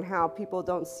study on how people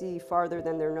don't see farther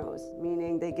than their nose.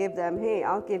 Meaning they give them, hey,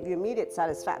 I'll give you immediate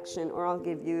satisfaction, or I'll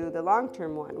give you the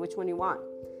long-term one. Which one you want?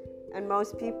 And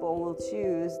most people will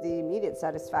choose the immediate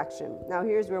satisfaction. Now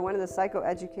here's where one of the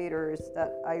psychoeducators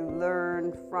that I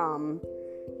learned from,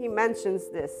 he mentions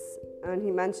this, and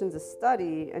he mentions a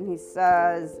study, and he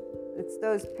says it's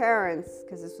those parents,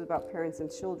 because this was about parents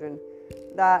and children,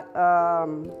 that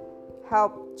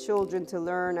help children to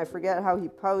learn. I forget how he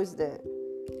posed it,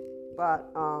 but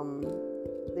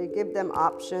they give them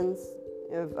options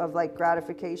of like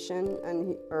gratification,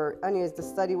 and anyways, the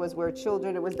study was where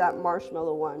children, it was that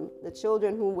marshmallow one. The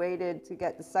children who waited to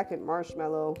get the second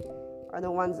marshmallow are the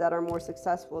ones that are more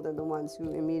successful than the ones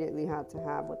who immediately had to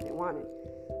have what they wanted.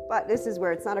 But this is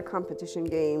where it's not a competition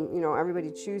game. You know,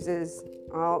 everybody chooses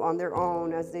all on their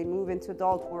own as they move into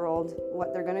adult world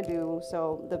what they're going to do.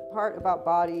 So the part about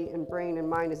body and brain and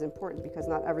mind is important, because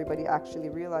not everybody actually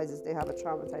realizes they have a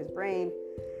traumatized brain,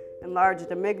 enlarged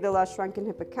amygdala, shrunken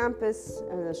hippocampus,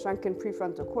 and a shrunken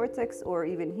prefrontal cortex, or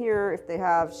even here, if they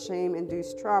have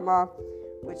shame-induced trauma,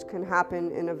 which can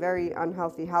happen in a very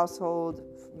unhealthy household,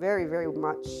 very, very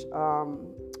much,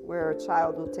 where a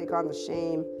child will take on the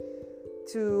shame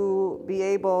to be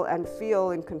able and feel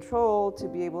in control, to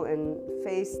be able and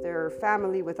face their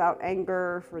family without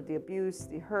anger for the abuse,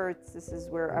 the hurts. This is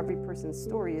where every person's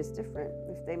story is different.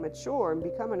 If they mature and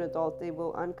become an adult, they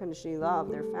will unconditionally love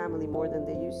their family more than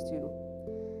they used to,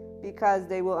 because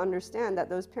they will understand that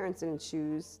those parents didn't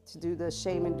choose to do the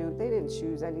shame and do. They didn't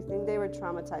choose anything. They were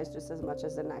traumatized just as much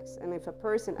as the next. And if a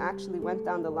person actually went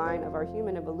down the line of our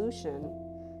human evolution,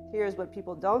 here's what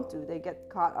people don't do. They get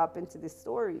caught up into these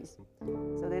stories.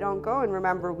 So they don't go and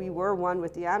remember we were one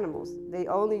with the animals. They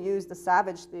only use the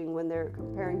savage thing when they're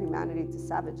comparing humanity to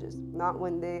savages, not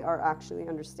when they are actually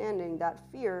understanding that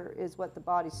fear is what the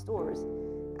body stores.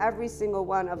 Every single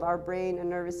one of our brain and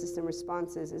nervous system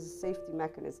responses is a safety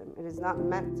mechanism. It is not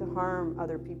meant to harm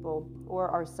other people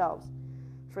or ourselves,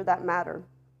 for that matter.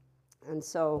 And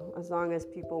so as long as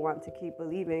people want to keep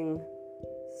believing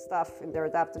stuff in their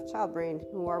adaptive child brain,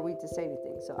 who are we to say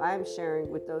anything? So I am sharing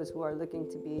with those who are looking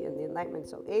to be in the Enlightenment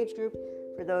Soul Age group,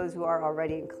 for those who are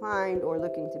already inclined or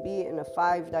looking to be in a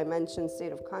 5-dimension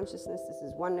state of consciousness. This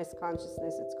is oneness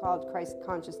consciousness. It's called Christ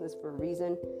consciousness for a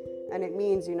reason. And it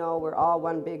means, you know, we're all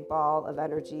one big ball of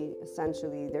energy,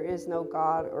 essentially. There is no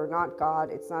God or not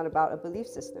God. It's not about a belief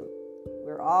system.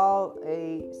 We're all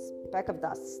a speck of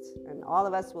dust, and all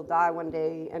of us will die one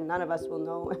day, and none of us will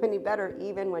know any better,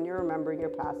 even when you're remembering your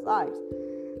past lives,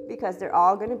 because they're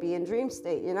all going to be in dream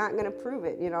state. You're not going to prove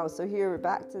it, you know. So here we're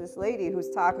back to this lady who's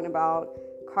talking about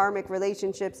karmic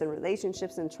relationships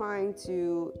and trying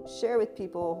to share with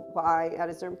people why at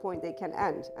a certain point they can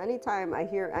end. Anytime I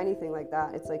hear anything like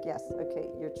that, it's like, yes, okay,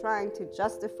 you're trying to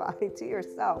justify to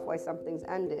yourself why something's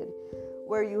ended,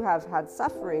 where you have had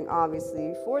suffering,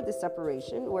 obviously, for the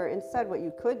separation, where instead what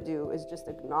you could do is just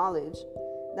acknowledge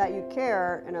that you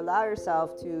care and allow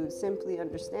yourself to simply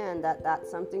understand that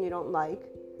that's something you don't like,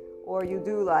 or you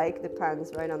do like,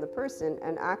 depends right on the person,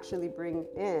 and actually bring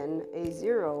in a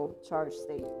zero charge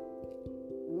state.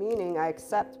 Meaning I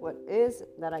accept what is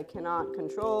that I cannot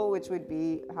control, which would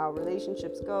be how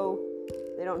relationships go.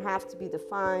 They don't have to be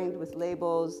defined with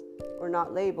labels or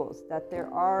not labels. That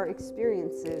there are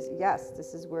experiences, yes,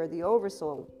 this is where the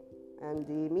oversoul and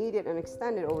the immediate and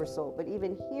extended oversoul. But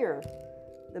even here,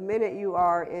 the minute you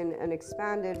are in an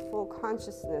expanded full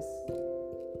consciousness,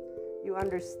 you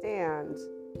understand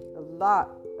a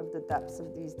lot of the depths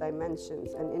of these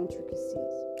dimensions and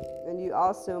intricacies. And you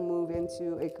also move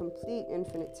into a complete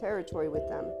infinite territory with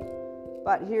them.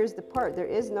 But here's the part, there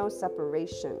is no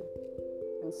separation.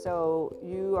 And so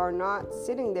you are not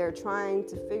sitting there trying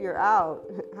to figure out,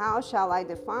 how shall I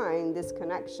define this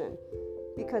connection?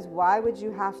 Because why would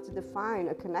you have to define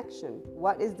a connection?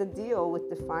 What is the deal with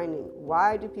defining?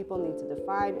 Why do people need to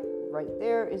define? Right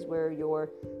there is where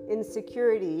your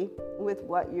insecurity with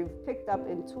what you've picked up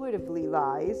intuitively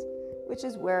lies, which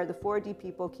is where the 4D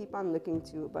people keep on looking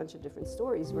to a bunch of different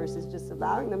stories versus just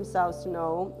allowing themselves to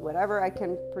know whatever I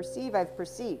can perceive, I've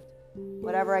perceived.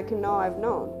 Whatever I can know, I've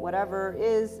known. Whatever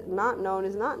is not known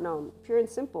is not known. Pure and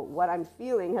simple. What I'm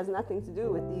feeling has nothing to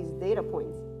do with these data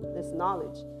points, this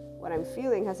knowledge. What I'm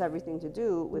feeling has everything to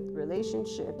do with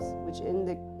relationships, which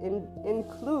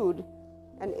include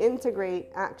and integrate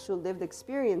actual lived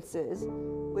experiences,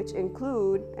 which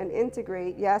include and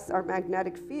integrate, yes, our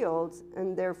magnetic fields,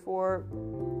 and therefore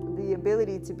the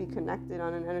ability to be connected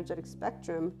on an energetic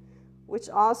spectrum, which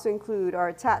also include our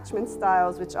attachment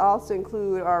styles, which also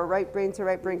include our right brain to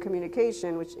right brain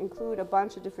communication, which include a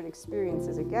bunch of different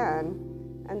experiences again,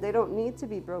 and they don't need to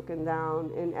be broken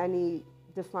down in any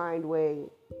defined way.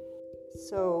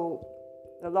 So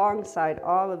alongside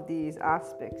all of these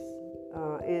aspects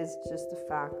is just the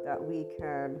fact that we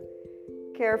can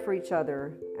care for each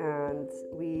other, and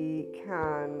we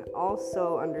can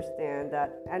also understand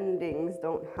that endings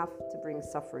don't have to bring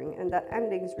suffering, and that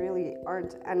endings really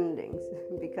aren't endings,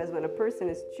 because when a person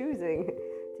is choosing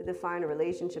to define a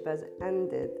relationship as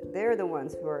ended, they're the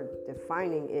ones who are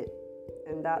defining it,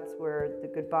 and that's where the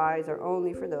goodbyes are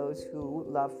only for those who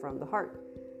love from the heart.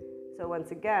 So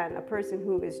once again, a person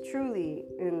who is truly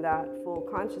in that full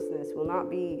consciousness will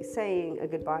not be saying a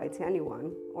goodbye to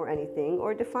anyone or anything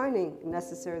or defining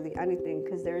necessarily anything,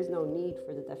 because there is no need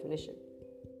for the definition.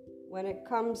 When it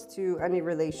comes to any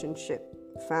relationship,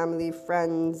 family,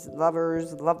 friends,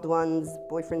 lovers, loved ones,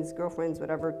 boyfriends, girlfriends,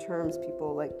 whatever terms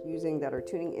people like using that are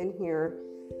tuning in here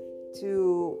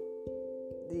to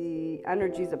the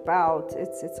energies about,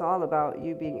 it's all about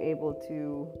you being able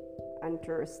to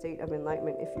enter a state of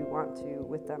enlightenment if you want to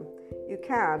with them. You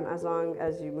can, as long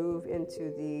as you move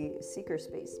into the seeker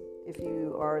space. If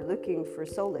you are looking for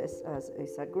solace, as a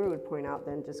Sadhguru would point out,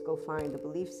 then just go find the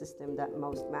belief system that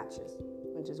most matches,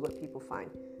 which is what people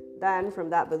find. Then from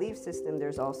that belief system,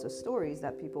 there's also stories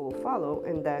that people will follow,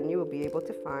 and then you will be able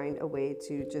to find a way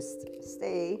to just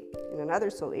stay in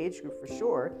another soul age group for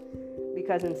sure.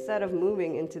 Because instead of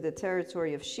moving into the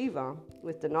territory of Shiva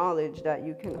with the knowledge that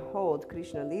you can hold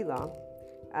Krishna Lila,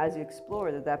 as you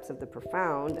explore the depths of the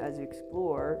profound, as you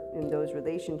explore in those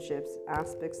relationships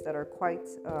aspects that are quite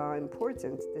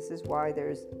important, this is why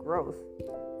there's growth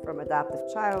from adaptive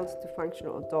child to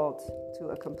functional adult to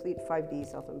a complete 5D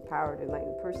self-empowered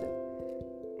enlightened person.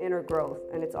 Inner growth,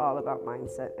 and it's all about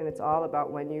mindset, and it's all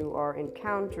about when you are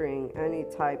encountering any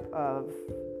type of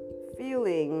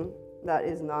feeling that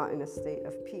is not in a state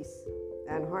of peace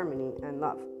and harmony and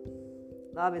love.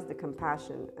 Love is the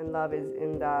compassion, and love is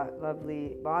in that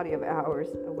lovely body of ours,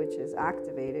 which is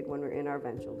activated when we're in our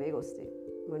ventral vagal state.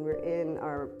 When we're in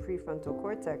our prefrontal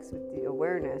cortex with the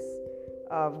awareness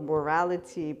of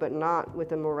morality, but not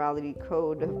with a morality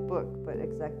code book, but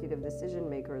executive decision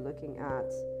maker looking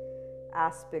at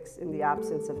aspects in the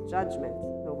absence of judgment.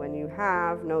 So when you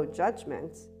have no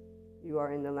judgment, you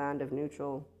are in the land of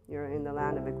neutral. You're in the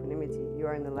land of equanimity. You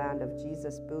are in the land of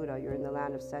Jesus, Buddha. You're in the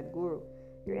land of Sadhguru.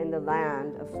 You're in the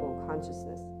land of full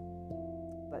consciousness.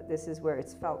 But this is where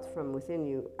it's felt from within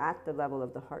you at the level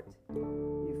of the heart.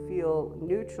 You feel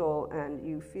neutral, and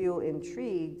you feel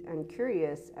intrigued and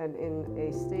curious and in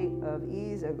a state of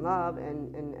ease and love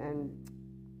and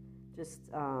just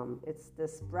it's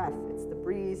this breath, it's the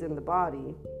breeze in the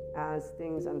body as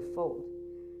things unfold.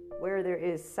 Where there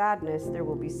is sadness, there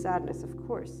will be sadness, of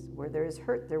course. Where there is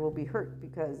hurt, there will be hurt,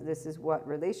 because this is what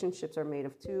relationships are made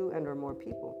of, two and or more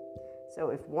people. So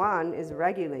if one is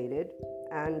regulated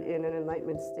and in an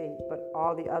enlightenment state, but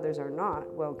all the others are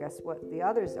not, well, guess what? The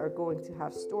others are going to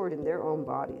have stored in their own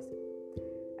bodies.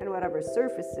 And whatever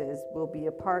surfaces will be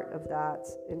a part of that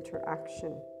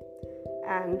interaction.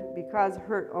 And because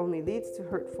hurt only leads to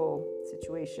hurtful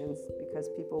situations, because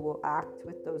people will act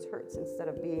with those hurts instead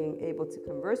of being able to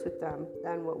converse with them,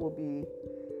 then what will be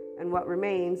and what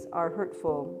remains are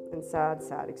hurtful and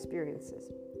sad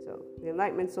experiences. So the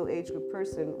Enlightenment Soul Age Group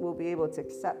person will be able to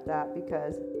accept that,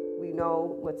 because we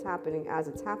know what's happening as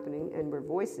it's happening, and we're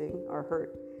voicing our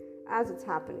hurt as it's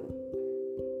happening.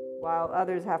 While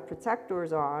others have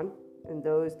protectors on, and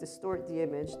those distort the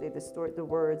image, they distort the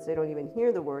words, they don't even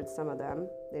hear the words, some of them.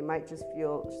 They might just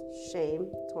feel shame,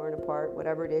 torn apart,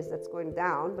 whatever it is that's going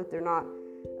down, but they're not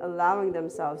allowing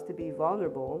themselves to be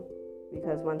vulnerable,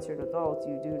 because once you're an adult,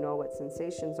 you do know what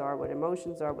sensations are, what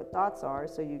emotions are, what thoughts are,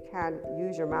 so you can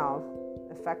use your mouth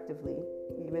effectively,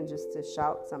 even just to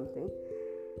shout something.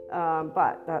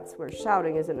 But that's where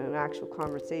shouting isn't an actual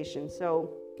conversation.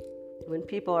 So When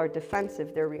people are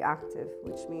defensive, they're reactive,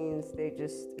 which means they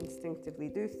just instinctively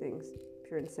do things,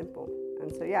 pure and simple.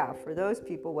 And so, yeah, for those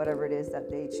people, whatever it is that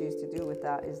they choose to do with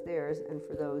that is theirs. And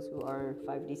for those who are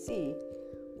 5DC,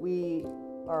 we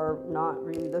are not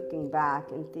really looking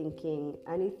back and thinking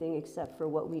anything except for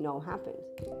what we know happened.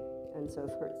 And so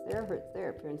if hurts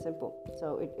there, pure and simple.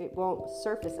 So it won't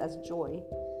surface as joy,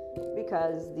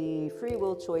 because the free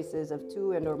will choices of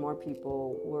two and or more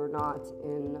people were not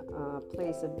in a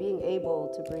place of being able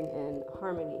to bring in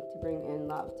harmony, to bring in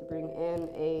love, to bring in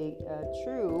a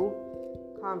true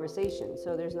conversation.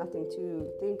 So there's nothing to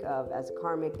think of as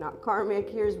karmic, not karmic.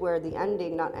 Here's where the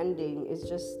ending, not ending, is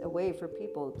just a way for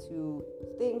people to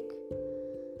think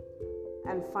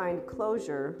and find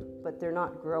closure, but they're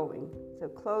not growing. So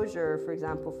closure, for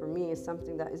example, for me, is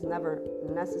something that is never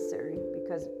necessary,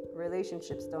 because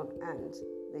relationships don't end.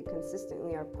 They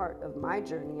consistently are part of my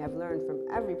journey. I've learned from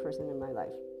every person in my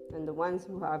life. And the ones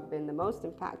who have been the most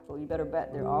impactful, you better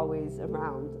bet they're always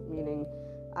around, meaning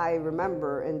I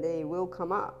remember, and they will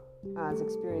come up as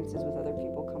experiences with other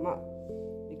people come up.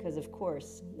 Because, of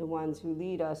course, the ones who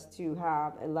lead us to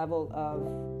have a level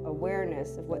of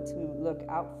awareness of what to look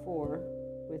out for,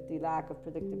 with the lack of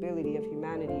predictability of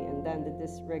humanity, and then the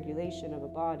dysregulation of a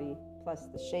body, plus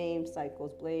the shame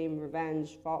cycles, blame,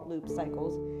 revenge, fault loop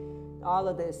cycles. All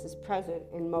of this is present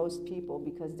in most people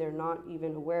because they're not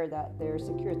even aware that their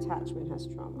secure attachment has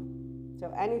trauma.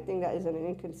 So anything that is an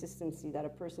inconsistency that a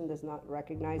person does not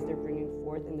recognize they're bringing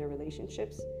forth in their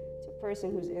relationships, to a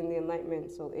person who's in the enlightenment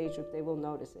soul age group, they will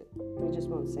notice it. We just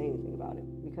won't say anything about it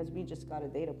because we just got a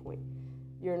data point.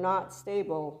 You're not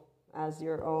stable as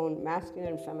your own masculine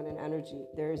and feminine energy.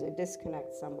 There's a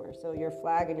disconnect somewhere. So your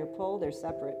flag and your pole, they're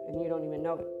separate, and you don't even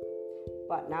know it.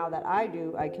 But now that I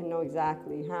do, I can know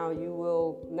exactly how you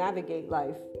will navigate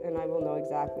life, and I will know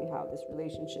exactly how this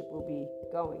relationship will be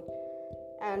going.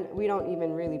 And we don't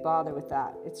even really bother with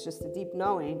that. It's just a deep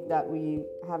knowing that we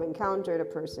have encountered a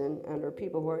person and or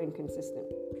people who are inconsistent,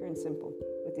 pure and simple.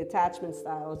 With the attachment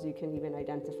styles, you can even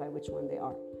identify which one they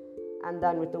are. And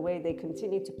then with the way they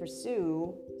continue to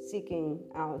pursue seeking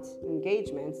out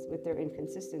engagements with their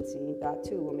inconsistency, that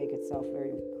too will make itself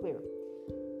very clear.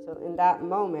 So in that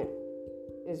moment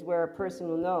is where a person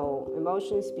will know,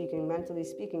 emotionally speaking, mentally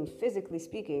speaking, physically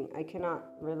speaking, I cannot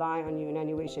rely on you in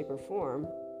any way, shape, or form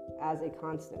as a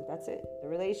constant. That's it. The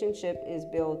relationship is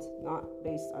built not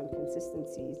based on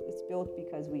consistencies. It's built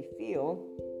because we feel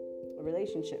a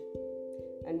relationship.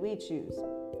 And we choose.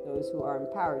 Those who are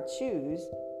empowered choose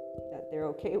that they're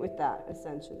okay with that,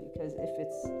 essentially. Because if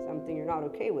it's something you're not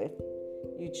okay with,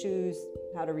 you choose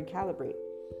how to recalibrate.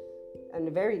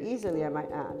 And very easily, I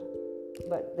might add.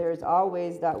 But there's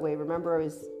always that way. Remember, I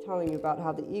was telling you about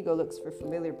how the ego looks for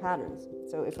familiar patterns.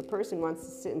 So if a person wants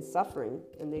to sit in suffering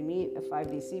and they meet a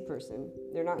 5DC person,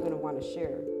 they're not going to want to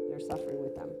share their suffering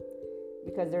with them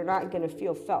because they're not going to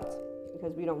feel felt,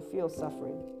 because we don't feel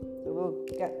suffering. So we'll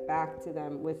get back to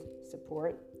them with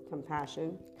support,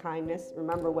 compassion, kindness.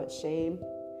 Remember what shame,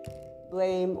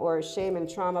 blame, or shame and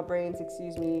trauma brains,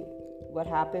 what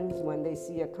happens when they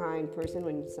see a kind person,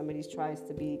 when somebody tries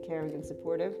to be caring and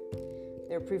supportive.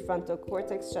 Their prefrontal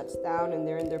cortex shuts down and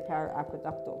they're in their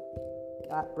paraqueductal.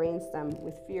 That brainstem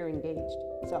with fear engaged.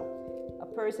 So a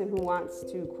person who wants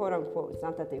to, quote unquote, it's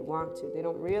not that they want to, they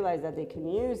don't realize that they can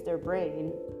use their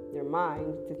brain, their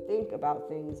mind, to think about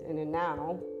things in a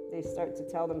now. They start to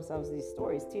tell themselves these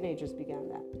stories. Teenagers began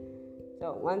that.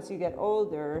 So once you get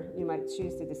older, you might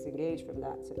choose to disengage from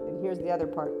that. So, and here's the other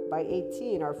part. By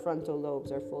 18, our frontal lobes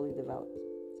are fully developed.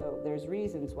 So there's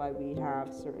reasons why we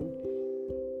have certain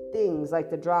things like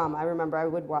the drama. I remember I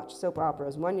would watch soap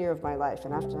operas 1 year of my life.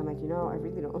 And after I'm like, I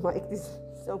really don't like these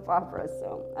soap operas.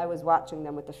 So I was watching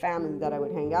them with the family that I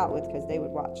would hang out with because they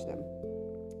would watch them.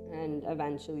 And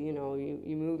eventually,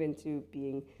 you move into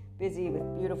being busy with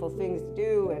beautiful things to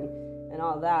do and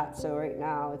all that. So right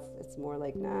now it's more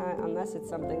like, unless it's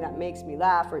something that makes me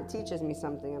laugh or it teaches me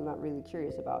something, I'm not really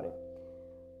curious about it.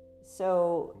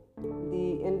 So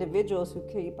the individuals who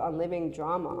keep on living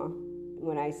drama,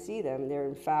 when I see them, they're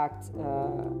in fact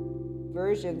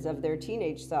versions of their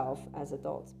teenage self as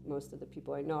adults. Most of the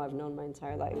people I know, I've known my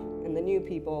entire life. And the new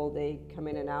people, they come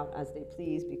in and out as they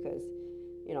please because,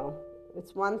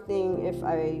 it's one thing if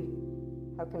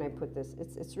how can I put this?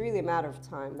 It's really a matter of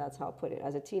time. That's how I'll put it.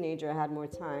 As a teenager, I had more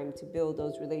time to build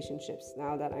those relationships.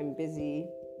 Now that I'm busy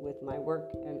with my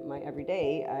work and my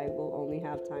everyday, I will only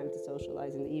have time to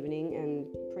socialize in the evening, and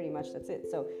pretty much that's it.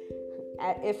 So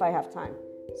if I have time.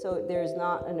 So there's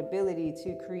not an ability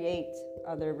to create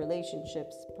other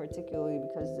relationships, particularly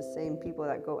because the same people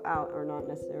that go out are not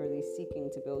necessarily seeking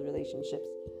to build relationships.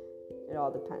 It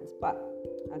all depends. But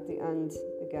at the end,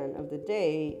 again, of the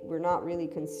day, we're not really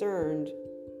concerned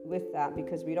with that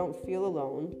because we don't feel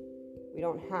alone. We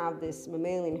don't have this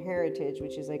mammalian heritage,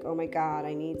 which is like, oh my God,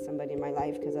 I need somebody in my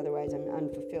life because otherwise I'm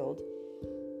unfulfilled.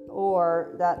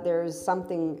 Or that there's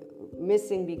something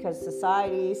missing because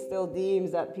society still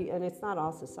deems that, and it's not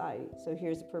all society. So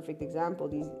here's a perfect example.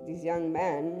 These young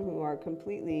men who are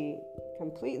completely,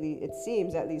 it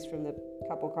seems, at least from the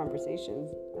couple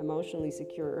conversations, emotionally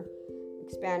secure,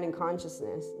 expanding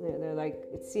consciousness. They're like,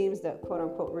 it seems that quote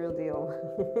unquote real deal.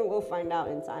 We'll find out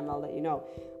in time, I'll let you know.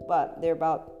 But they're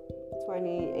about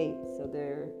 28, so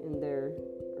they're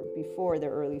before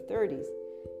their early 30s.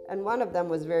 And one of them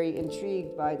was very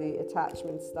intrigued by the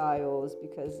attachment styles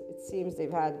because it seems they've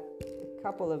had a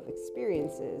couple of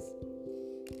experiences.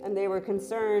 And they were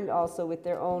concerned also with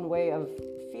their own way of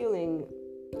feeling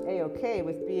A-okay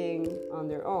with being on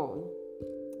their own.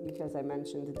 Because I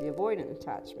mentioned the avoidant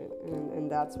attachment.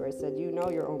 And that's where I said, you know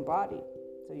your own body.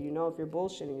 So you know if you're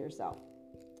bullshitting yourself.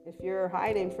 If you're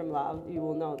hiding from love, you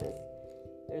will know this.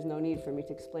 There's no need for me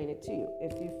to explain it to you.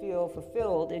 If you feel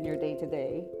fulfilled in your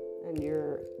day-to-day and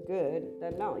you're good,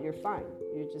 then no, you're fine.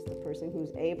 You're just a person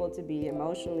who's able to be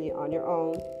emotionally on your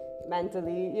own,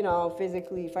 mentally,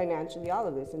 physically, financially, all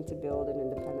of this, and to build an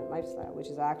independent lifestyle, which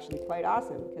is actually quite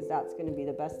awesome because that's going to be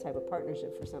the best type of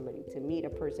partnership for somebody, to meet a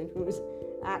person who's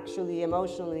actually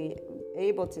emotionally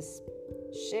able to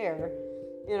share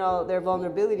their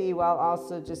vulnerability while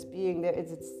also just being there.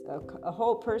 It's a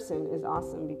whole person is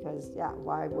awesome because,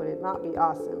 why would it not be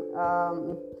awesome?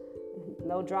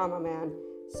 No drama, man.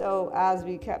 So as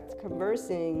we kept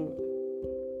conversing,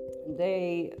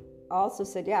 they also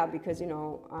said, because,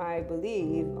 I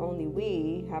believe only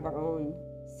we have our own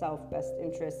self-best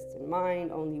interests in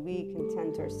mind, only we can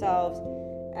tend to ourselves,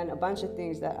 and a bunch of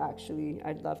things that actually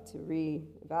I'd love to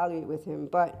reevaluate with him.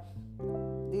 But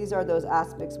these are those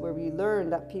aspects where we learn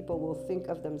that people will think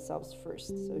of themselves first.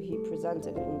 So he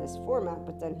presented it in this format,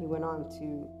 but then he went on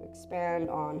to expand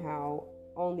on how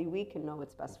only we can know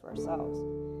what's best for ourselves,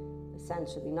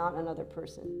 essentially, not another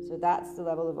person. So that's the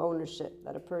level of ownership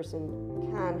that a person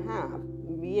can have,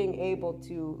 being able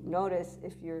to notice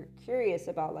if you're curious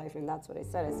about life. And that's what I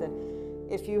said. I said,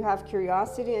 if you have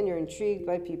curiosity and you're intrigued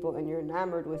by people and you're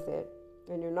enamored with it,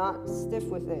 and you're not stiff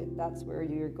with it, that's where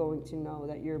you're going to know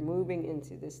that you're moving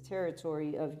into this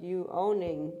territory of you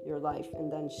owning your life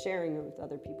and then sharing it with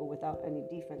other people without any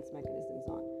defense mechanisms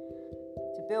on.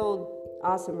 To build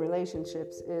awesome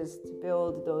relationships is to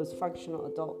build those functional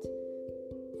adult,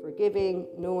 forgiving,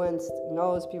 nuanced,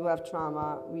 knows people have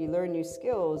trauma. We learn new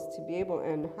skills to be able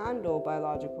and handle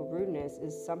biological rudeness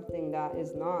is something that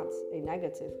is not a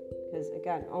negative. Because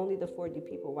again, only the 4D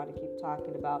people want to keep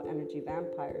talking about energy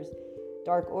vampires,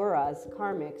 dark auras,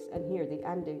 karmics, and here the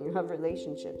ending of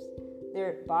relationships.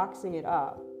 They're boxing it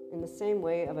up in the same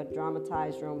way of a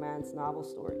dramatized romance novel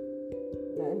story.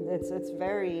 And it's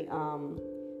very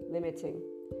limiting.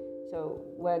 So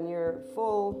when you're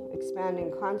full,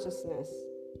 expanding consciousness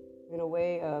in a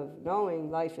way of knowing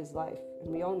life is life,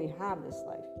 and we only have this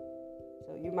life.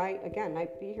 So you might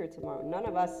be here tomorrow. None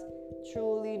of us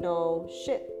truly know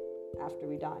shit after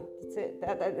we die.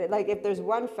 That's it. Like, if there's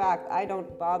one fact, I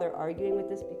don't bother arguing with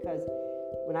this because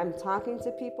when I'm talking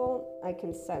to people, I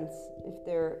can sense if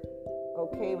they're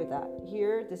okay with that.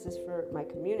 Here, this is for my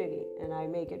community, and I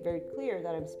make it very clear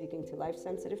that I'm speaking to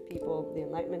life-sensitive people, the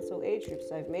Enlightenment Soul Age group,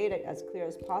 so I've made it as clear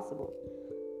as possible.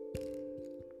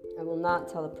 I will not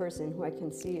tell a person who I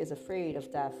can see is afraid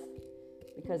of death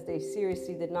because they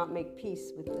seriously did not make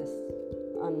peace with this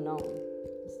unknown.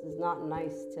 This is not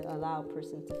nice to allow a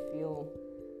person to feel.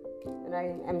 And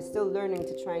I'm still learning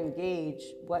to try and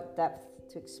gauge what depth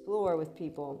to explore with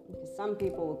people, because some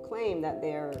people will claim that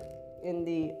they're in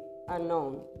the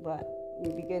unknown, but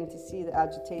you begin to see the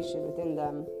agitation within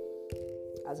them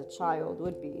as a child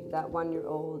would be. That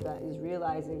 1-year-old that is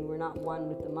realizing we're not one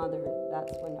with the mother.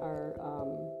 That's when our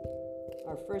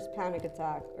first panic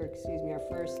attack, our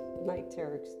first night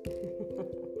terror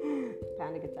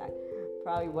panic attack.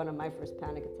 Probably one of my first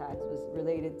panic attacks was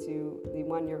related to the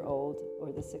 1-year-old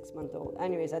or the 6-month-old.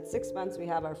 Anyways, at 6 months, we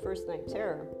have our first night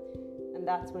terror. And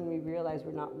that's when we realize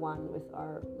we're not one with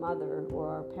our mother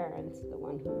or our parents, the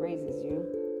one who raises you,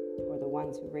 or the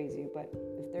ones who raise you. But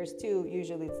if there's two,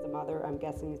 usually it's the mother. I'm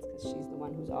guessing it's because she's the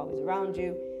one who's always around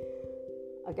you.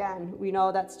 Again, we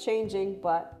know that's changing,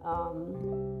 but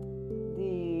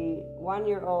the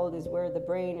 1-year-old is where the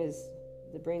brain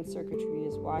circuitry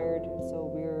is wired, and so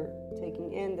we're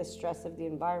taking in the stress of the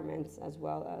environment as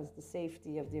well as the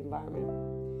safety of the environment,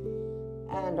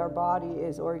 and our body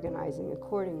is organizing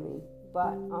accordingly.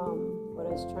 But what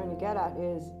I was trying to get at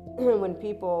is when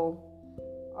people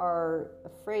are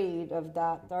afraid of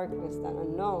that darkness, that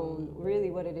unknown, really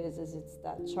what it is it's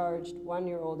that charged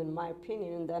 1-year-old, in my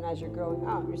opinion. And then as you're growing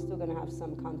up, you're still going to have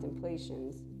some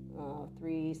contemplations,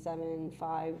 3, 7,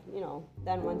 5,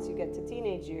 then once you get to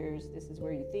teenage years, this is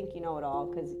where you think you know it all,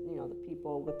 because the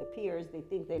people with the peers, they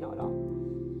think they know it all.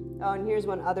 Oh, and here's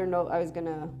one other note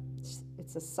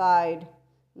it's a side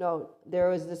note. There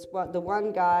was the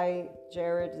one guy,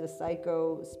 Jared, the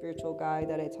psycho spiritual guy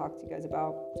that I talked to you guys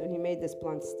about. So he made this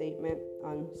blunt statement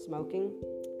on smoking,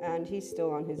 and he's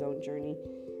still on his own journey.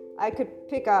 I could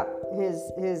pick up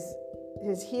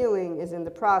his healing is in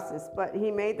the process, but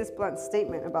he made this blunt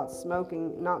statement about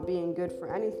smoking not being good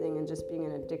for anything and just being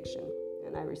an addiction.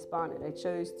 And I responded. I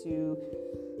chose to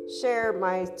share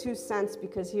my 2 cents,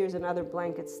 because here's another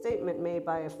blanket statement made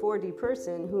by a 4D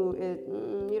person who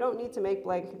you don't need to make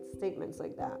blanket statements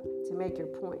like that to make your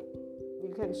point.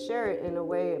 You can share it in a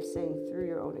way of saying through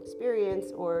your own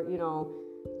experience, or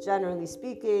generally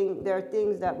speaking, there are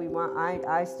things that we want.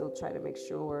 I still try to make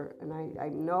sure, and I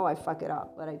know I fuck it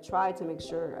up, but I try to make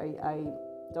sure I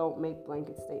don't make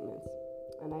blanket statements.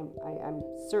 And I'm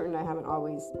certain I haven't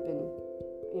always been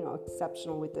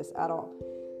exceptional with this at all.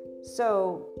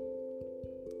 So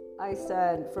I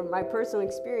said, from my personal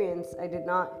experience, I did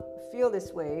not feel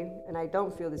this way, and I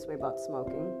don't feel this way about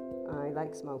smoking. I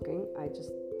like smoking. I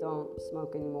just don't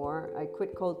smoke anymore. I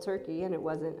quit cold turkey, and it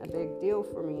wasn't a big deal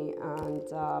for me. And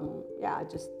I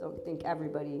just don't think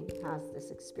everybody has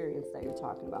this experience that you're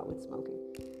talking about with smoking.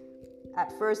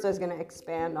 At first, I was going to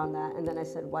expand on that, and then I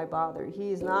said, why bother?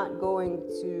 He's not going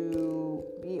to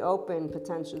be open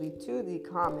potentially to the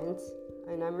comments,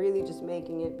 and I'm really just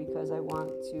making it because I want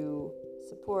to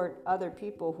support other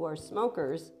people who are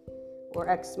smokers or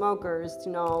ex-smokers to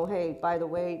know, hey, by the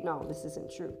way, no, this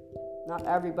isn't true. Not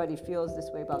everybody feels this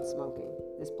way about smoking.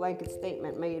 This blanket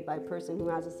statement made by a person who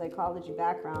has a psychology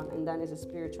background and then is a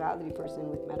spirituality person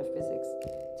with metaphysics,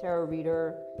 tarot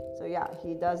reader. So yeah,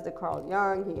 he does the Carl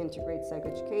Jung, he integrates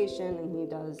psychoeducation, and he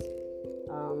does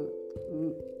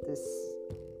this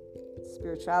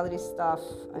spirituality stuff.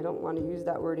 I don't want to use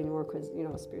that word anymore because,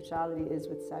 spirituality is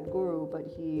with Sadhguru, but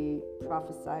he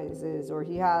prophesizes, or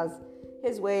he has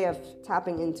his way of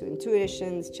tapping into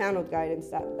intuitions, channeled guidance,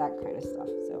 that kind of stuff.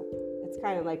 So it's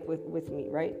kind of like with me,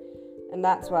 right? And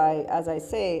that's why, as I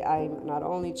say, I'm not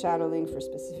only channeling for a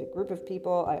specific group of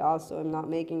people, I also am not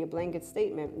making a blanket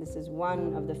statement. This is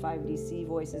one of the 5DC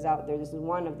voices out there. This is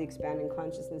one of the expanding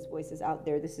consciousness voices out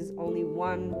there. This is only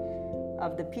one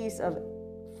of the piece of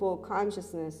full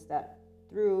consciousness that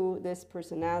through this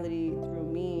personality, through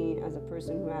me as a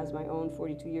person who has my own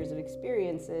 42 years of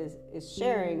experiences, is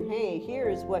sharing, hey,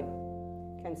 here's what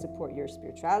can support your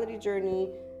spirituality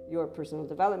journey, your personal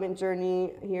development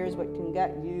journey. Here's what can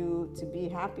get you to be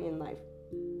happy in life,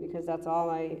 because that's all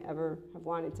I ever have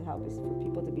wanted to help, is for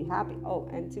people to be happy. Oh,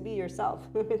 and to be yourself.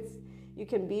 You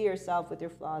can be yourself with your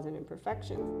flaws and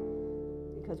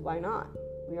imperfections, because why not?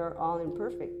 We are all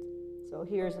imperfect. So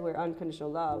here's where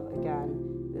unconditional love,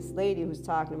 again, this lady who's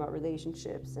talking about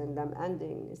relationships and them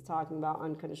ending is talking about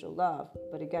unconditional love.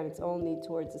 But again, it's only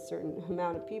towards a certain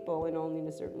amount of people and only in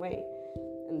a certain way.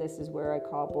 And this is where I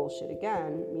call bullshit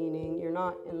again, meaning you're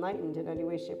not enlightened in any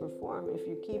way, shape, or form if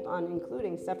you keep on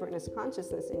including separateness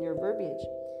consciousness in your verbiage.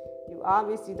 You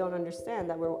obviously don't understand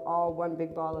that we're all one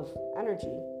big ball of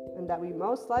energy, and that we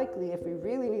most likely, if we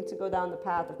really need to go down the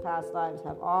path of past lives,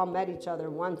 have all met each other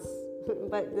once.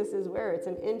 But this is where it's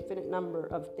an infinite number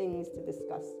of things to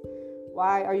discuss.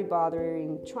 Why are you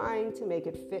bothering trying to make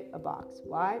it fit a box?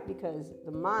 Why? Because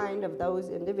the mind of those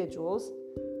individuals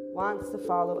wants to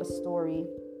follow a story,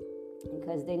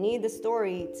 because they need the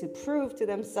story to prove to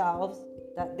themselves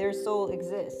that their soul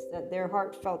exists, that their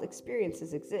heartfelt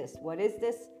experiences exist. What is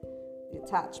this? The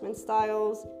attachment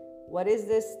styles. What is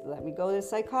this? Let me go to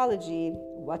psychology.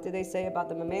 What do they say about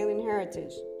the mammalian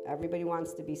heritage? Everybody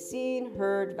wants to be seen,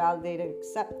 heard, validated,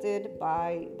 accepted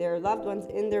by their loved ones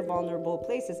in their vulnerable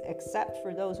places, except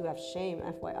for those who have shame,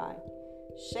 FYI.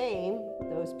 Shame,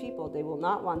 those people, they will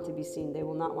not want to be seen, they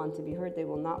will not want to be heard, they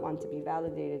will not want to be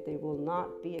validated, they will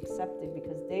not be accepted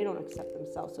because they don't accept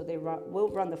themselves. So they will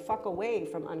run the fuck away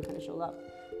from unconditional love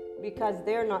because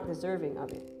they're not deserving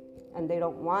of it. And they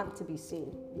don't want to be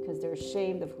seen because they're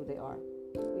ashamed of who they are,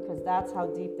 because that's how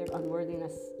deep their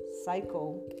unworthiness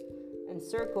cycle and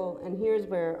circle. And here's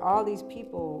where all these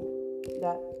people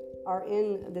that are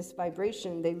in this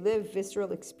vibration, they live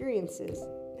visceral experiences,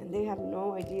 and they have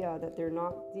no idea that they're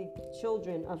not the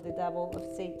children of the devil, of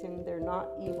Satan. They're not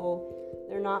evil,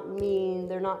 they're not mean,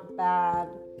 they're not bad.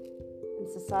 And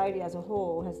society as a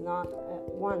whole has not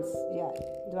once yet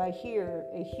do I hear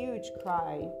a huge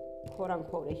cry, quote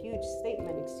unquote, a huge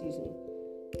statement,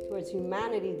 towards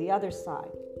humanity, the other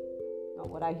side. Now,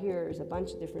 what I hear is a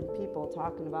bunch of different people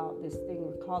talking about this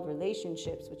thing called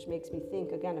relationships, which makes me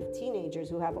think again of teenagers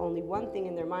who have only one thing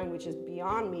in their mind, which is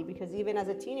beyond me. Because even as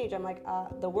a teenager, I'm like,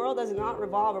 the world does not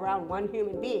revolve around one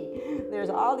human being. There's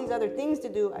all these other things to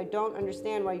do. I don't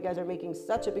understand why you guys are making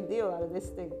such a big deal out of this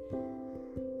thing.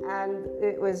 And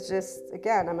it was just,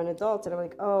 again, I'm an adult and I'm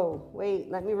like, oh, wait,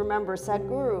 let me remember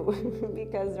Sadhguru,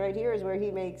 because right here is where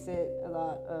he makes it a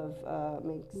lot of,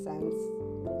 makes sense.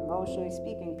 Emotionally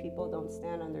speaking, people don't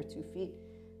stand on their 2 feet.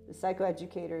 The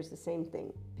psychoeducator is the same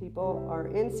thing. People are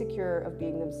insecure of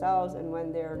being themselves, and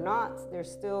when they're not, they're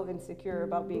still insecure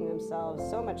about being themselves,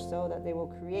 so much so that they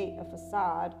will create a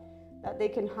facade that they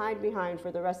can hide behind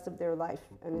for the rest of their life,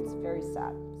 and it's very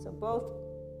sad. So both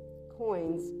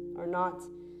coins are not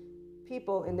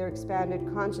people in their expanded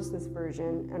consciousness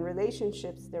version, and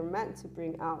relationships, they're meant to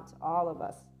bring out all of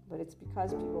us, but it's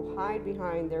because people hide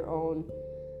behind their own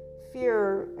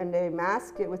fear and they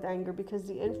mask it with anger, because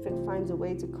the infant finds a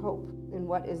way to cope in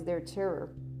what is their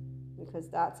terror, because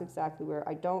that's exactly where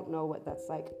I don't know what that's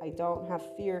like. I don't have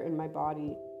fear in my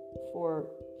body for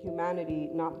humanity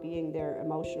not being there,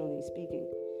 emotionally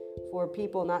speaking, for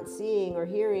people not seeing or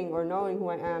hearing or knowing who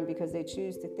I am because they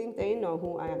choose to think they know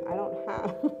who I am. I don't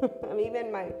have I mean, even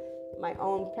my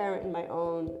own parent in my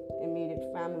own immediate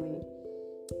family,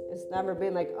 it's never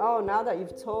been like, oh, now that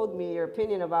you've told me your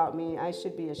opinion about me, I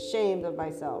should be ashamed of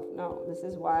myself. No, this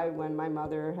is why when my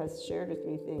mother has shared with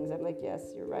me things, I'm like, yes,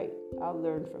 you're right. I'll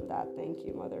learn from that. Thank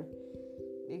you, mother.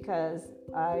 Because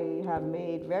I have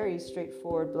made very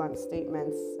straightforward, blunt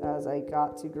statements as I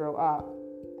got to grow up.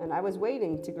 And I was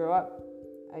waiting to grow up.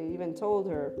 I even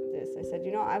told her this. I said,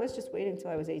 I was just waiting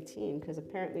until I was 18, because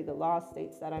apparently the law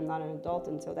states that I'm not an adult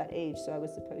until that age, so I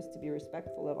was supposed to be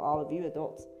respectful of all of you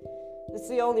adults. This is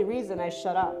the only reason I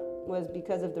shut up, was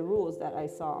because of the rules that I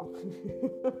saw.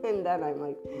 And then I'm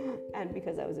like, and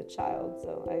because I was a child,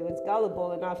 so I was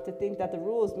gullible enough to think that the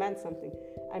rules meant something.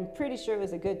 I'm pretty sure it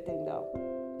was a good thing, though.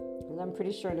 And I'm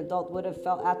pretty sure an adult would have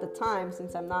felt at the time,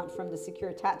 since I'm not from the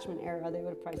secure attachment era, they would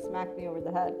have probably smacked me over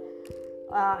the head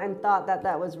and thought that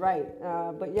that was right.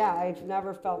 But yeah, I've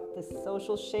never felt this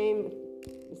social shame.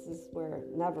 This is where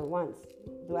never once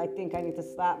do I think I need to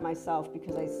slap myself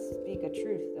because I speak a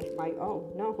truth of my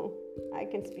own. No, I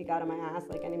can speak out of my ass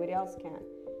like anybody else can.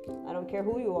 I don't care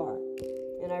who you are.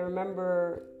 And I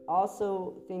remember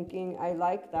also thinking, I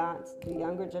like that the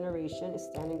younger generation is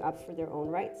standing up for their own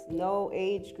rights. No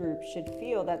age group should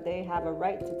feel that they have a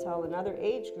right to tell another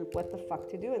age group what the fuck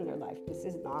to do in their life. This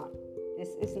is not.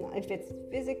 If it's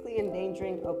physically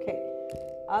endangering, okay.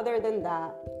 Other than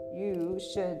that, you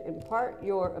should impart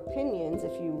your opinions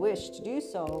if you wish to do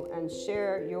so and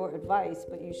share your advice,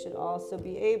 but you should also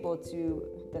be able to,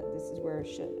 that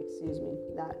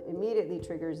immediately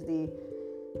triggers the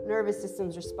nervous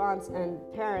system's response, and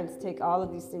parents take all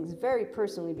of these things very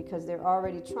personally because they're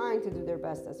already trying to do their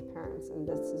best as parents. And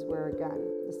this is where, again,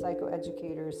 the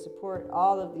psychoeducators support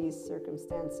all of these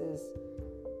circumstances.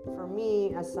 For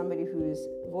me, as somebody who's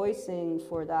voicing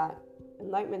for that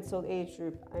Enlightenment Soul age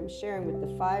group, I'm sharing with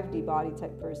the 5D body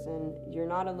type person, you're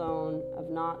not alone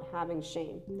of not having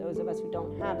shame. Those of us who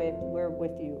don't have it, we're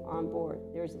with you on board.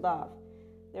 There's love.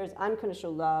 There's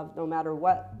unconditional love, no matter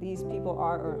what these people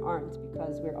are or aren't,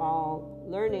 because we're all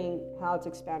learning how to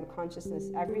expand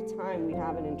consciousness every time we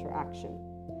have an interaction.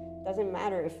 It doesn't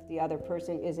matter if the other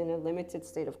person is in a limited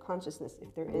state of consciousness,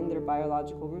 if they're in their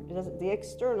biological root. The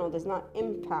external does not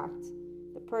impact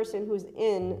the person who's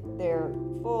in their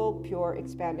full, pure,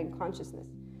 expanding consciousness.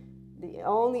 The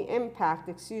only impact,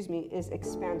 is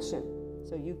expansion.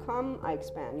 So you come, I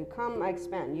expand. You come, I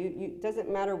expand. It doesn't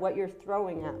matter what you're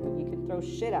throwing at me. You can throw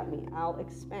shit at me. I'll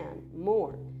expand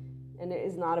more. And it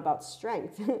is not about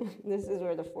strength. This is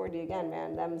where the 4D again,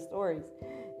 man, them stories.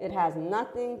 It has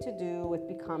nothing to do with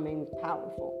becoming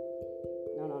powerful.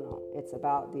 No. It's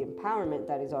about the empowerment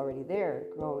that is already there,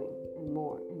 growing and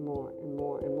more and more and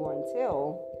more and more,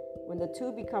 until when the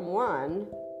two become one,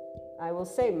 I will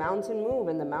say, mountain move,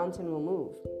 and the mountain will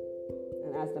move.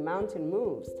 And as the mountain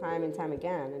moves time and time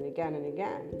again and again and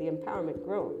again, the empowerment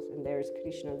grows. And there's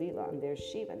Krishna Lila, and there's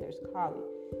Shiva, and there's Kali.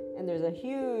 And there's a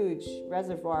huge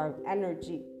reservoir of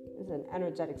energy. It's an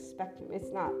energetic spectrum.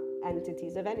 It's not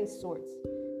entities of any sorts.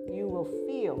 You will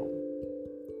feel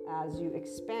as you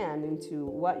expand into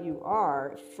what you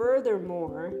are.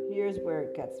 Furthermore, here's where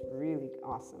it gets really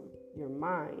awesome. Your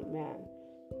mind, man.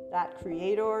 That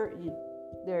creator,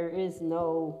 there is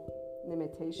no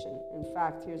limitation. In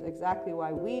fact, here's exactly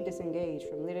why we disengage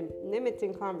from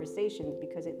limiting conversations,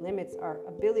 because it limits our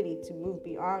ability to move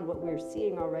beyond what we're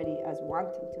seeing already as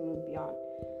wanting to move beyond.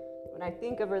 when I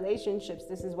think of relationships,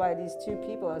 this is why these two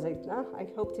people, I was like, I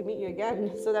hope to meet you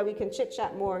again so that we can chit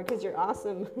chat more, because you're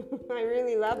awesome. I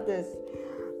really love this.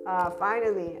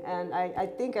 Finally. And I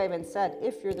think I even said,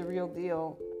 if you're the real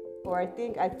deal, or I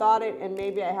think I thought it and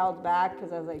maybe I held back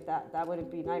because I was like, that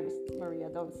wouldn't be nice, Maria,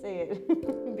 don't say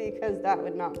it, because that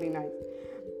would not be nice.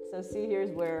 So see, here's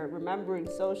where remembering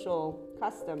social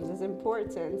customs is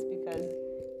important, because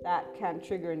that can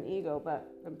trigger an ego,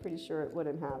 but I'm pretty sure it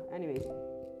wouldn't have. Anyways,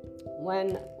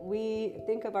 when we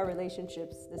think of our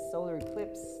relationships, this solar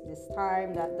eclipse, this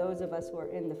time that those of us who are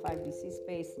in the 5DC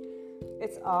space,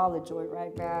 it's all a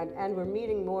joyride, man. And we're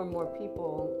meeting more and more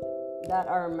people that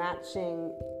are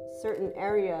matching certain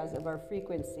areas of our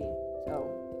frequency.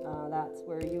 So that's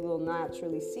where you will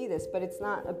naturally see this, but it's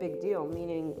not a big deal,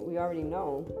 meaning we already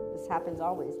know this happens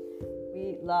always.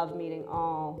 We love meeting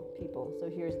all people. So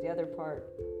here's the other part.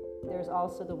 There's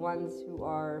also the ones who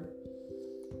are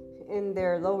in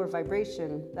their lower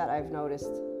vibration that I've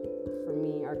noticed for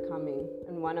me are coming.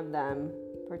 And one of them,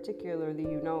 particularly,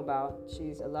 you know about,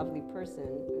 she's a lovely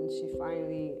person, and she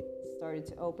finally started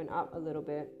to open up a little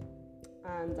bit.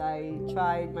 And I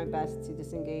tried my best to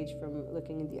disengage from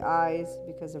looking in the eyes,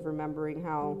 because of remembering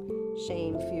how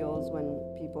shame feels when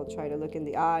people try to look in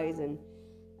the eyes. And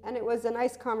it was a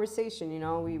nice conversation, you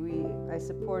know. I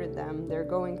supported them. They're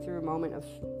going through a moment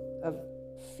of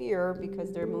fear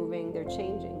because they're moving, they're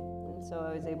changing. And so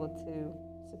I was able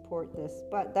to support this.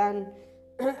 But then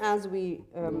as we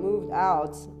moved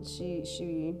out,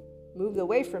 she moved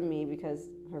away from me because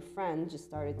her friend just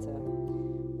started to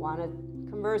want to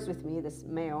converse with me, this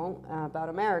male, about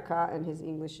America, and his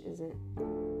English isn't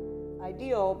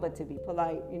ideal, but to be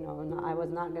polite, you know, and I was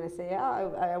not going to say,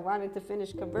 I wanted to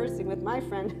finish conversing with my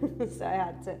friend, so I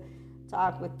had to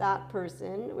talk with that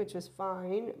person, which was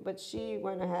fine, but she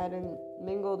went ahead and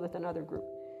mingled with another group.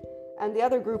 And the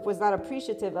other group was not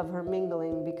appreciative of her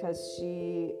mingling because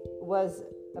she was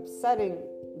upsetting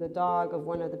the dog of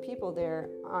one of the people there,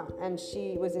 and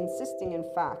she was insisting, in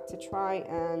fact, to try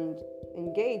and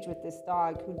engage with this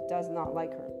dog who does not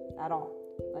like her at all.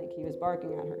 Like, he was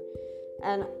barking at her.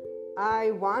 And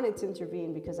I wanted to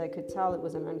intervene because I could tell it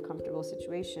was an uncomfortable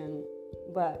situation,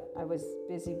 but I was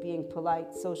busy being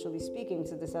polite, socially speaking,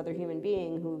 to this other human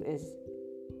being who is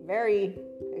very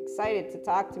excited to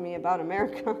talk to me about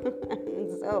America.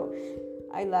 And so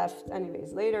I left.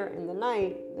 Anyways, later in the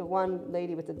night, the one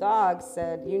lady with the dog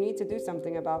said, "You need to do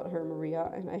something about her,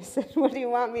 Maria." And I said, "What do you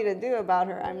want me to do about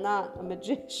her? I'm not a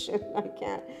magician. I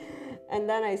can't." And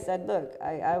then I said, "Look,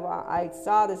 I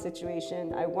saw the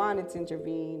situation. I wanted to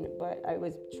intervene, but I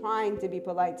was trying to be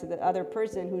polite to the other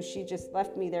person who she just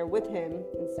left me there with him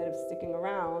instead of sticking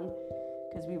around,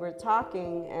 because we were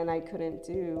talking and I couldn't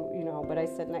do, but I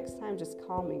said, next time, just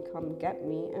call me, come get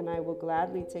me, and I will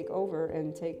gladly take over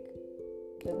and take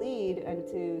the lead and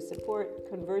to support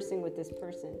conversing with this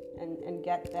person and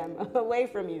get them away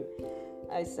from you."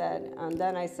 I said, and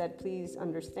then I said, "Please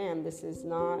understand, this is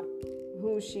not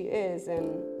who she is,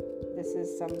 and this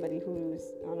is somebody who's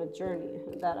on a journey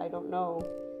that I don't know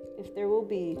if there will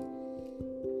be,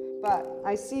 but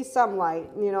I see some light,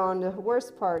 and the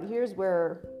worst part, here's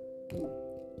where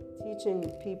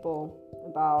teaching people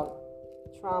about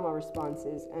trauma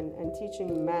responses and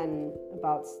teaching men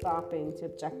about stopping to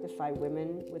objectify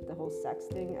women with the whole sex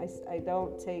thing. I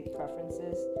don't take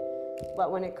preferences,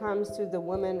 but when it comes to the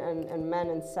women and men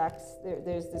and sex,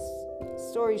 there's this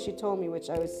story she told me, which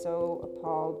I was so